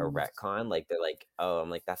as like a Mm, retcon. Like they're like, oh, I'm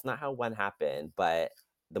like, that's not how one happened. But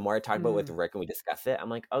the more I talk about it with Mm. Rick and we discuss it, I'm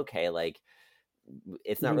like, okay, like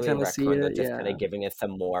it's you not can really a kind of see retcon. They're it. just kind Yeah. of giving us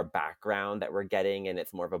some more background that we're getting, and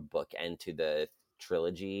it's more of a bookend to the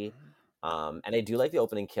trilogy. And I do like the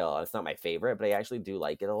opening kill. It's not my favorite, but I actually do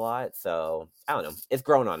like it a lot. So I don't know. It's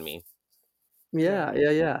grown on me. Yeah. Yeah.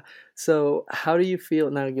 Yeah. Yeah. So, how do you feel?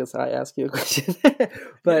 Now, I guess I ask you a question,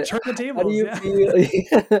 Yeah, but turn the how do tables. you Yeah.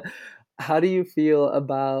 feel? How do you feel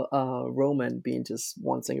about Roman being just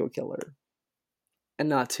one single killer and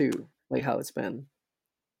not two, like how it's been?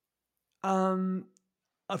 um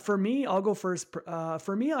for me, I'll go first.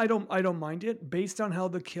 For me, I don't mind it based on how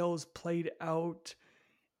the kills played out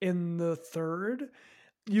in the third.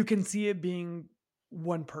 You can see it being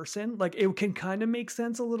one person. Like it can kind of make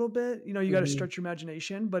sense a little bit. You got to Hmm. stretch your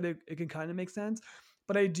imagination, but it can kind of make sense.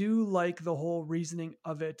 But I do like the whole reasoning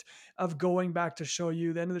of it, of going back to show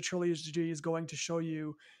you the end of the trilogy is going to show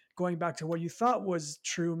you going back to what you thought was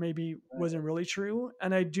true, maybe wasn't really true.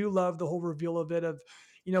 And I do love the whole reveal of it, of,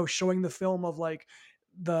 showing the film of like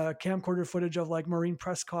the camcorder footage of like Maureen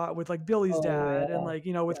Prescott with like Billy's Oh dad and yeah. like,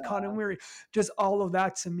 with Cotton Yeah. Weary, just all of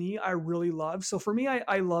that to me, I really love. So for me,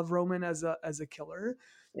 I love Roman as a killer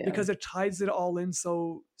Yeah. because it ties it all in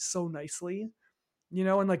so nicely,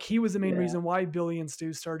 and like he was the main Yeah. reason why Billy and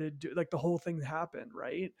Stu like the whole thing happened,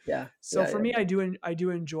 right? Yeah. So Yeah. for Yeah. me, I do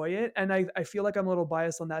enjoy it, and I feel like I'm a little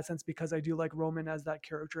biased on that sense because I do like Roman as that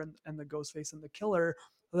character and the ghost face and the killer,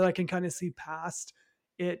 that I can kind of see past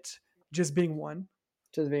it just being one,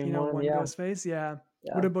 Just being one. one Yeah. ghost face. Yeah.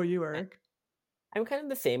 What Yeah. about you, Eric? I'm kind of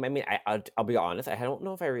the same. I mean, I'll be honest. I don't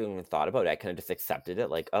know if I really even thought about it. I kind of just accepted it,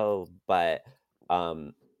 like, oh, but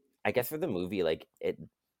um, I guess for the movie, like it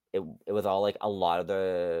was all like a lot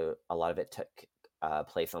of it took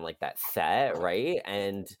place on like that set, right?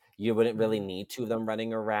 And you wouldn't really Mm-hmm. need two of them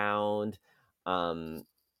running around. Um,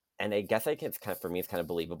 and I guess like it's kind of, for me, it's kind of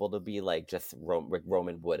believable to be like just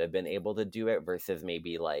Roman would have been able to do it versus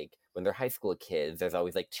maybe like when they're high school kids, there's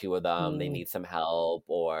always like two of them, they Mm, need some help,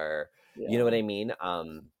 or you know what yeah. I mean?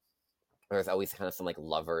 There's always kind of some like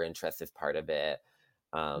lover interest as part of it.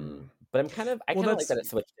 Mm. But I Well, kind of like that's that it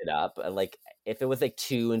switched it up. Like if it was like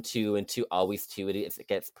two and two and two, always two, it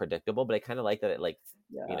gets predictable. But I kind of like that it like,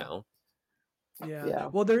 you Yeah. know, yeah. Yeah.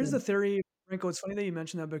 Well, there is Mm. a theory, Franco. It's funny that you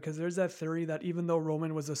mentioned that because there's that theory that even though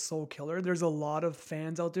Roman was a soul killer, there's a lot of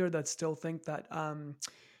fans out there that still think that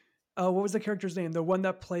what was the character's name? The one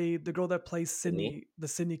that played the girl that plays Sydney. Sydney, the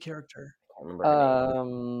Sydney character. I can't remember her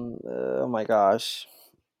name. Oh my gosh.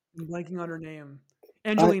 I'm blanking on her name.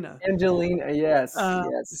 Uh, Angelina. Angelina, yes,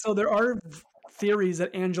 yes. So there are theories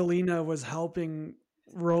that Angelina was helping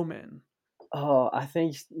Roman. Oh, I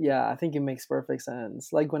think it makes perfect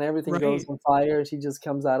sense. Like when everything goes Right. on fire, she just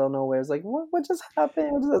comes out of nowhere. It's like, what just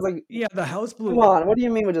happened? It's like, Yeah, the house come blew up. on, what do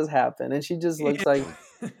you mean what just happened? And she just looks Yeah.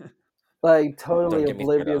 like totally Don't get me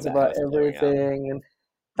started on oblivious that about house blowing up. everything. And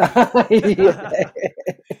yeah,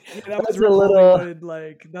 Yeah, that was that's a real little, Hollywood.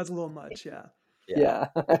 Like that's a little much. Yeah, Yeah. yeah,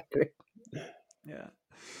 I agree. yeah.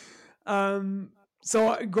 Um.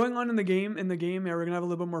 So going on in the game, we're gonna have a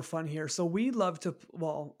little bit more fun here. So we love to.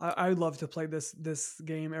 Well, I love to play this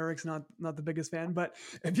game. Eric's not the biggest fan, but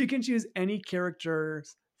if you can choose any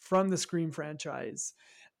characters from the Scream franchise,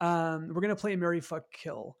 we're gonna play Marry Fuck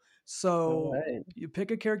Kill. All So right. you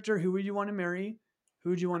pick a character. Who would you want to marry?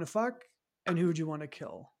 Who would you want to fuck? And who would you want to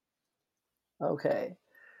kill? Okay.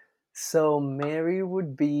 So Mary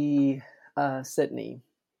would be Sydney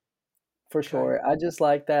for Okay. sure. I just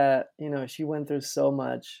like that, she went through so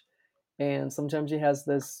much, and sometimes she has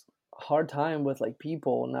this hard time with like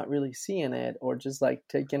people not really seeing it or just like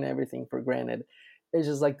taking everything for granted. It's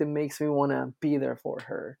just like that makes me want to be there for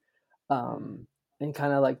her. Hmm. And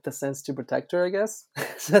kind of like the sense to protect her, I guess.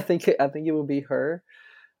 So I think it would be her.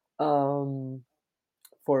 Um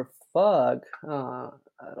for fuck,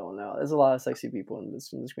 I don't know. There's a lot of sexy people in the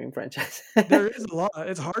Scream franchise. There is a lot.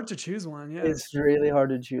 It's hard to choose one. Yeah. It's really hard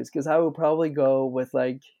to choose because I would probably go with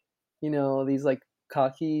like, these like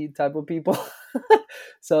cocky type of people.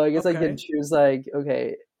 So I guess I could Okay. choose like,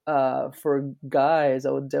 okay, for guys,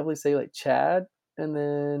 I would definitely say like Chad and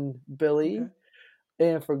then Okay. Billy.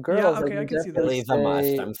 And for Yeah. girls, I Okay. I can can see that. definitely Billy's a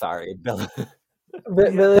must. say I'm sorry, Billy.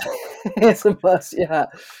 Yeah. Billy is a must. Yeah,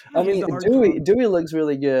 I He's mean the Dewey. heartthrob. Dewey looks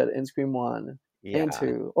really good in Scream One and Yeah.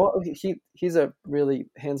 Two. Oh, he's a really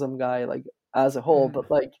handsome guy, like as a whole. Hmm. But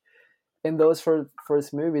like in those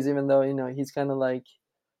first movies, even though he's kind of like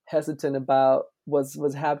hesitant about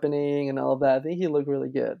what's happening and all of that, I think he looked really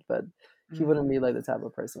good. But he wouldn't Hmm. be like the type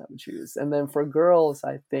of person I would choose. And then for girls,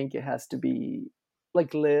 I think it has to be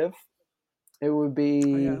like Liv. It would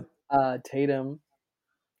Oh yeah. be Tatum.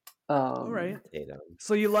 All Um, right. Tatum.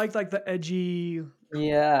 So you like the edgy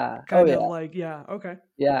yeah. Oh kind yeah. of like yeah. Okay.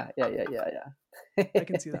 Yeah. Yeah. Yeah. Yeah. I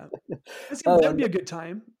can see Yeah. that. Oh, That'd and be a good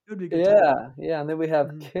time. It would be a good time. yeah, yeah, and then we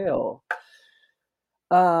have Hmm. Kill.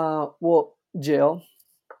 Well, Jill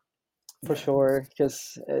for Yeah. sure,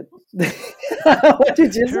 because what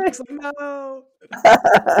did you say? Eric's like no.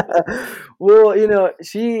 Well,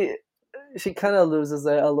 she kind of loses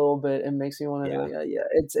it a little bit and makes me want to go, Yeah. yeah, yeah,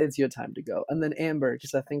 it's your time to go. And then Amber,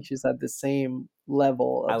 because I think she's at the same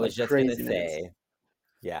level I of was like just gonna craziness. say,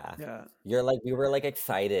 yeah. Yeah. You're like, we were like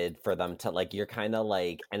excited for them to like, you're kind of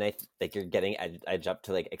like, and like you're getting edge up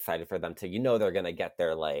to like excited for them to, they're gonna get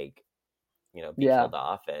their like, be Yeah, killed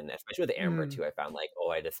off, and especially with Amber Mm. too, I found like, oh,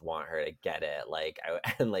 I just want her to get it, like,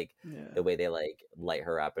 and like Yeah. the way they like light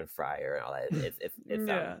her up and fry her and all that,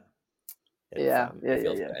 Yeah. yeah, yeah, it yeah,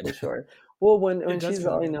 feels yeah, for good. sure. Well, when It when does she's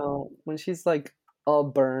feel all, good. when she's like all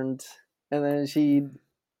burned, and then she Mm.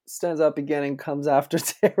 stands up again and comes after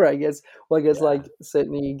Tara, I guess. Well, I guess Yeah, like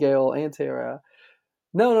Sydney, Gale, and Tara.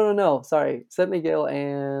 No, no, no, no. Sorry, Sydney, Gale,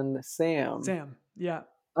 and Sam. Sam. Yeah.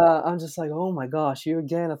 I'm just like, oh my gosh, you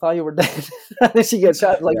again? I thought you were dead. And then she gets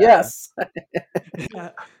shot. I'm like, yeah, yes,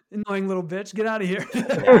 Yeah. Annoying little bitch. Get out of here.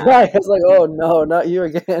 yeah. right. I was like, oh no, not you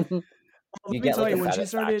again. Let You me get tell like you, a when she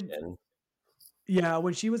started, satisfaction. yeah,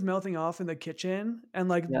 when she was mouthing off in the kitchen and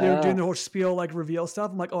like they were doing Yeah, the whole spiel, like reveal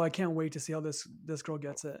stuff, I'm like, oh, I can't wait to see how this girl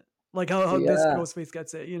gets it. Like how this yeah, girl's face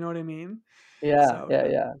gets it. You know what I mean? yeah, So yeah, yeah,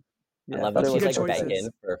 yeah, I yeah. I love thought when it making was she's good like perfect. begging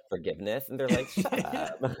choices. for forgiveness, and they're like, "Shut Yeah.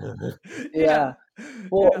 up." Yeah. Yeah.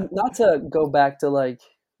 Well, Yeah. not to go back to like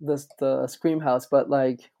the scream house, but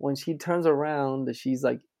like when she turns around, she's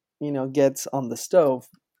like, gets on the stove.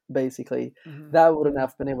 Basically, Hmm. that wouldn't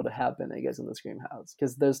have been able to happen, I guess, in the scream house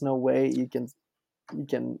because there's no way you can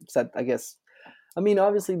set. I guess. I mean,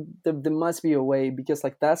 obviously, there must be a way because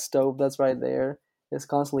like that stove that's right there is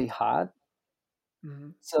constantly hot,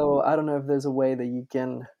 Mhm. So I don't know if there's a way that you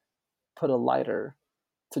can put a lighter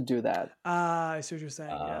to do that. Ah, I see what you're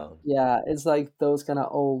saying. Yeah. Yeah, it's like those kind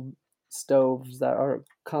of old stoves that are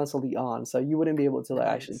constantly on, so you wouldn't be able to like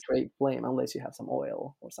Right. actually create flame unless you have some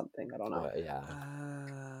oil or something. I don't know. Yeah.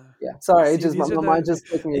 Ah. Yeah, sorry, it See, just my, these are my mind the just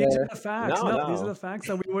took me these are there. the facts. No, No, these are no. the facts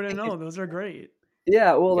that we wouldn't know. Those are great.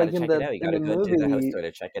 Yeah, well, You got like to check it out. You in got the to go to the house movie, store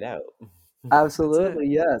to check it out. That's it. absolutely,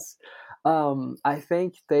 yes. I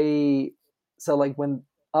think they so like when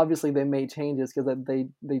obviously they made changes because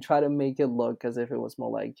they try to make it look as if it was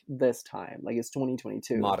more like this time, like it's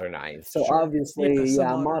 2022. Modernized. So Sure. Yeah, obviously, some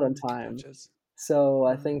yeah, modern modern time. touches. So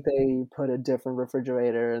I Mhm. think they put a different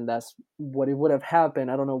refrigerator, and that's what it would have happened.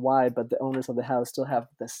 I don't know why, but the owners of the house still have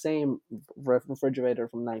the same refrigerator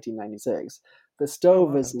from 1996. The Oh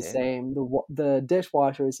stove is wow. the Damn. same. The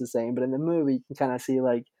dishwasher is the same, but in the movie, you can kind of see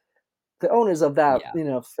like the owners of that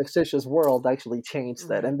Yeah. fictitious world actually changed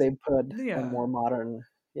that, and Right. they put a Yeah. more modern,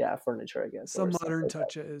 yeah, furniture, I guess, or Some stuff modern like that.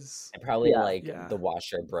 touches. And probably Yeah, like the Yeah.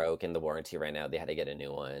 washer broke and the warranty ran out. They had to get a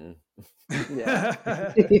new one. yeah.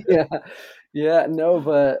 Yeah, yeah, no,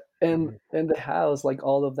 but in the house, like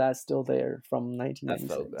all of that's still there from That's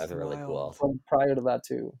 1996, really cool. Wild. from prior to that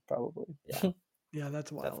too, probably. Yeah, Yeah,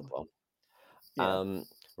 that's that's wild. cool. Yeah, Um,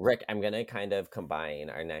 Rick, I'm gonna kind of combine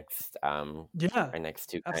Yeah, our next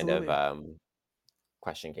two kind of absolutely.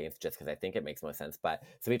 question games just because I think it makes most sense. But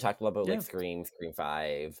so we talked a little about like Yeah. Scream, Scream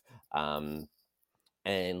 5, and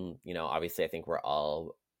obviously I think we're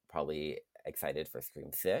all probably excited for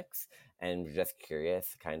Scream 6, and we're just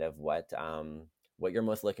curious kind of what you're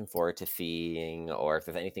most looking forward to seeing, or if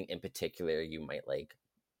there's anything in particular you might like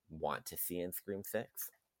want to see in Scream 6.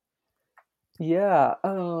 yeah.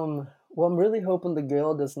 Well, I'm really hoping the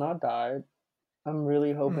girl does not die. I'm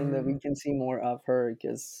really hoping that Mhm. we can see more of her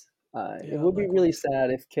because it Yeah, would be really likewise.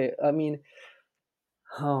 sad if I mean,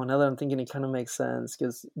 oh, now that I'm thinking, it kind of makes sense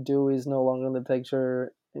because Dewey's no longer in the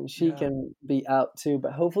picture, and she Yeah. can be out too,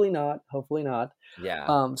 but hopefully not. Hopefully not. Yeah.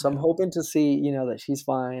 So I'm Yeah. hoping to see, that she's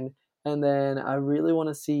fine, and then I really want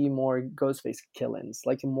to see more Ghostface killings,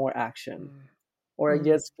 like more action, Mm. or I Mhm.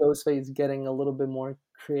 guess Ghostface getting a little bit more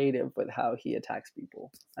creative with how he attacks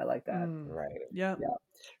people. I like that. Mm. Right. Yeah. Yeah.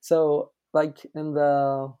 So like in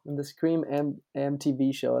the Scream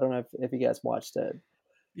MTV show, I don't know if you guys watched it,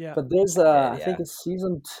 Yeah. but there's I did. I think Yeah. it's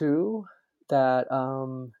season 2 that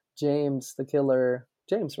James the killer,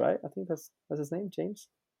 James, right? I think that's his name, James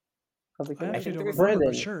of the I I killer. actually think don't there's remember,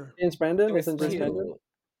 but Brandon. sure. James Brandon, there was isn't James Brandon. Brandon? two.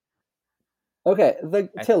 Okay, the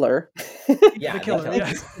I killer. The Yeah, the I killer, think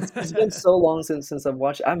killer. yeah. it's been so long since I've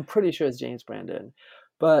watched. I'm pretty sure it's James Brandon,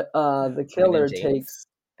 but Yeah. the Brandon killer James. takes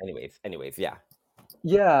Anyways, yeah.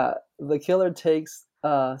 yeah, the killer takes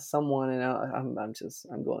someone, and I'm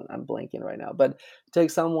blanking right now, but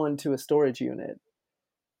takes someone to a storage unit.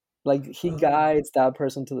 Like he Oh. guides that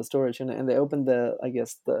person to the storage unit, and they open I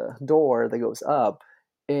guess the door that goes up,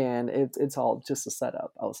 and it's all just a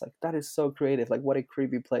setup. I was like, that is so creative. Like, what a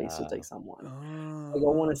creepy place to take someone. Like,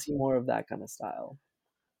 Oh, I want to wow. see more of that kind of style.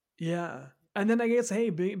 Yeah. And then I guess, hey,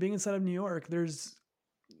 being inside of New York,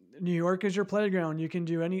 New York is your playground. You can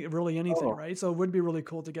do really anything, Oh, right? So it would be really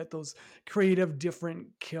cool to get those creative, different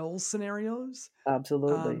kill scenarios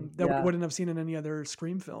absolutely. that we Yeah. wouldn't have seen in any other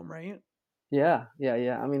Scream film, right? Yeah, yeah,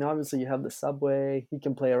 yeah. I mean, obviously, you have the subway. You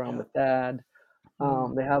can play around Yeah. with that.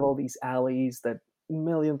 Mhm. They have all these alleys that a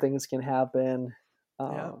million things can happen.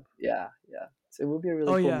 Yeah. Yeah, yeah. So it would be a Oh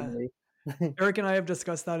really cool yeah. movie. Eric and I have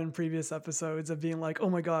discussed that in previous episodes of being like, oh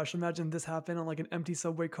my gosh, imagine this happened on like an empty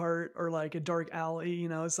subway cart or like a dark alley,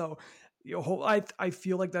 So I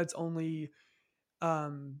feel like that's only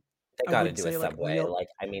um They I got to would do a say like subway. real Like,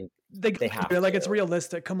 I mean, they they gotta do have it, like it's to.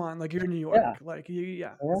 realistic. Come on, like you're in New Yeah, York. Like yeah,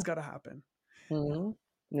 yeah. it's gotta happen. Yeah. Hmm.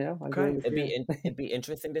 Yeah, I agree Okay. with you. It'd be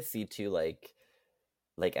interesting to see too,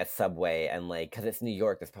 like a subway, and like because it's New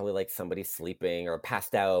York, there's probably like somebody sleeping or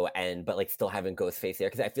passed out, and but like still having Ghostface there.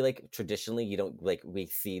 Because I feel like traditionally you don't like we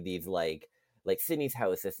see these like Sydney's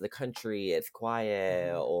house, it's the country, it's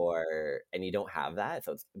quiet, Mhm. and you don't have that.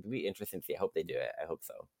 So it'd be interesting to see. I hope they do it. I hope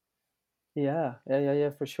so. Yeah, yeah, yeah, yeah,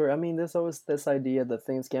 for sure. I mean, there's always this idea that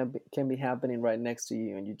things can be happening right next to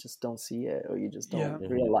you, and you just don't see it, or you just don't Yeah. Hmm.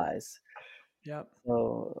 realize. Yeah.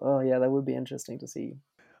 So, oh yeah, that would be interesting to see.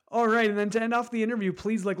 All right, and then to end off the interview,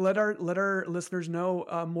 please let our listeners know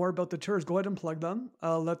more about the tours. Go ahead and plug them.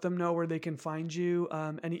 Let them know where they can find you.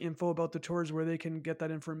 Any info about the tours, where they can get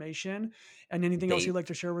that information, and anything else you'd Date. like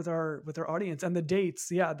to share with our audience and the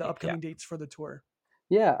dates. Yeah, the Yeah. upcoming dates for the tour.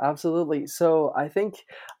 Yeah, absolutely. So I think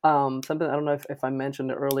something I don't know if I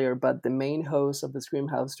mentioned it earlier, but the main host of the Scream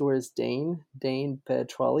House tour is Dane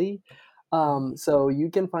Petrelli. So you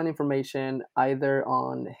can find information either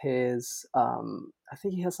on his, I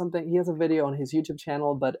think he has something, he has a video on his YouTube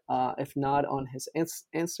channel, but if not on his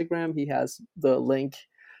Instagram, he has the link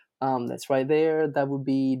that's right there. That would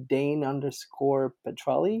be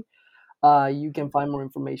Dane_Petrelli. You can find more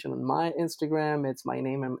information on my Instagram. It's my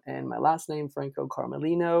name and my last name, Franco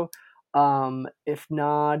Caramelino. If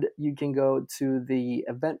not, you can go to the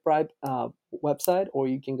Eventbrite website, or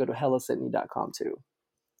you can go to hellosydney.com too.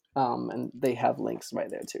 And they have links right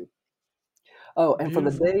there too. Oh, and for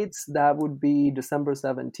the dates, that would be December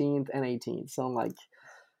 17th and 18th. So in like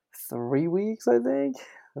 3 weeks, I think.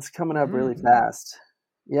 That's coming up really fast.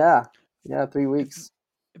 Yeah, 3 weeks.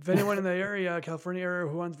 If anyone in the area, California area,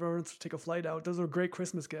 who wants to take a flight out, those are great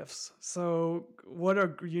Christmas gifts. So what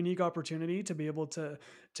a unique opportunity to be able to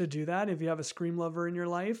do that. If you have a Scream lover in your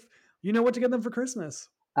life, you know what to get them for Christmas.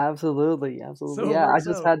 Absolutely. So Yeah, I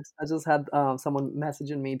just had someone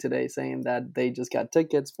messaging me today saying that they just got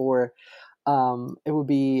tickets for it would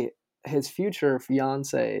be his future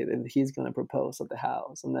fiance, and he's going to propose at the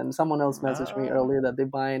house. And then someone else messaged me earlier that they're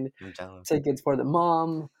buying tickets for the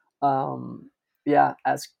mom,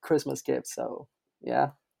 as Christmas gifts. So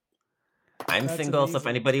yeah, I'm single, amazing. So if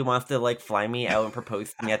anybody wants to like fly me out and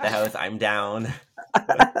propose to me at the house, I'm down.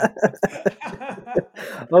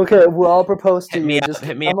 Okay, we'll all propose to you. Just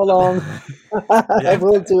hit me come along. Yeah.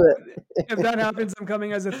 We'll do it. If that happens, I'm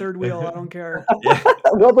coming as a third wheel. I don't care. Yeah.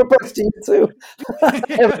 We'll propose to you too.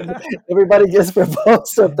 Everybody gets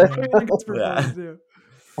proposed up there. Everybody gets proposed to.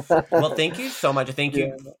 Well, thank you so much. Thank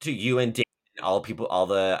you to you and Dave, all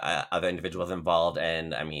the other individuals involved,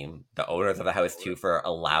 and I mean the owners of the house too, for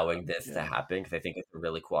allowing this to happen, because I think it's a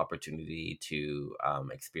really cool opportunity to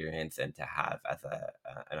experience and to have as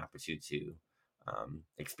an opportunity to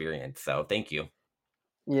experience. So thank you.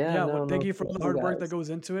 Thank you for all the hard work that goes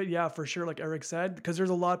into it. Yeah, for sure. Like Eric said, because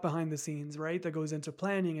there's a lot behind the scenes, right? That goes into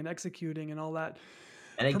planning and executing and all that.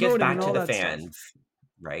 And it gives back to the fans,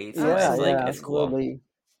 right? So it's cool.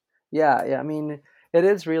 Yeah. I mean, it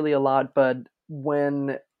is really a lot, but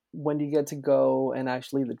when you get to go and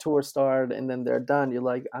actually the tour start and then they're done, you're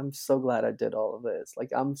like, I'm so glad I did all of this. Like,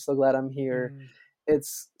 I'm so glad I'm here.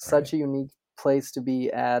 It's such a unique place to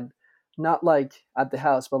be at, not like at the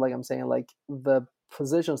house, but like I'm saying, like the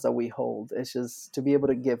positions that we hold. It's just to be able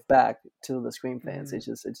to give back to the Scream fans. It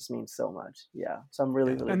just means so much. Yeah. So I'm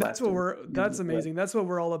really and that's what that's amazing. That's what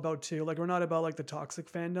we're all about too. Like, we're not about like the toxic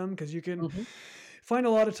fandom, because you can find a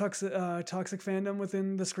lot of toxic fandom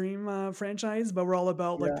within the Scream franchise, but we're all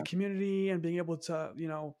about like the community and being able to,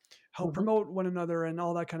 help promote one another and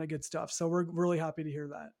all that kind of good stuff. So we're really happy to hear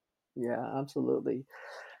that. Yeah, absolutely.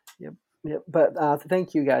 Yep. But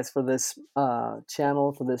thank you guys for this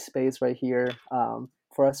channel, for this space right here,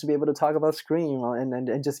 for us to be able to talk about Scream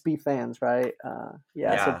and just be fans, right?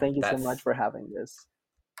 So thank you so much for having this.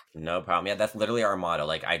 No problem. Yeah, that's literally our motto.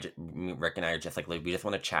 Like, Rick and I are just like we just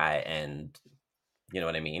want to chat and, you know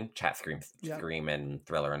what I mean? Chat Scream and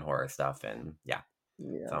thriller and horror stuff. And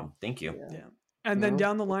so thank you. Yeah. And then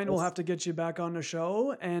down the line, we'll have to get you back on the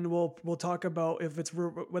show, and we'll talk about if it's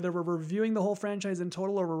whether we're reviewing the whole franchise in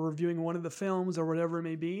total or we're reviewing one of the films or whatever it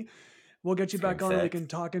may be. We'll get you back on. And we can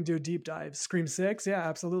talk and do deep dives. Scream 6, yeah,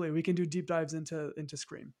 absolutely. We can do deep dives into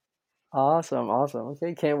Scream. Awesome.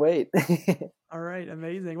 Okay, can't wait. All right,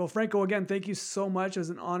 amazing. Well, Franco, again, thank you so much. It was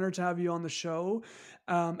an honor to have you on the show.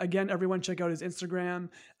 Again, everyone check out his Instagram,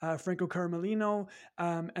 Franco Caramelino,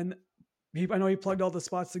 and I know he plugged all the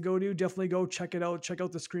spots to go to. Definitely go check it out. Check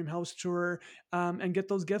out the Scream House Tour, and get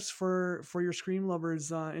those gifts for your Scream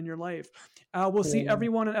lovers in your life. We'll see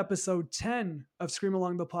everyone in episode 10 of Scream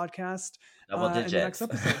Along the podcast Double digits. in the next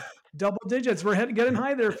episode. Double digits. We're getting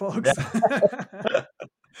high there, folks.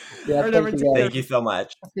 Thank you so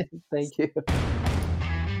much. Thank you.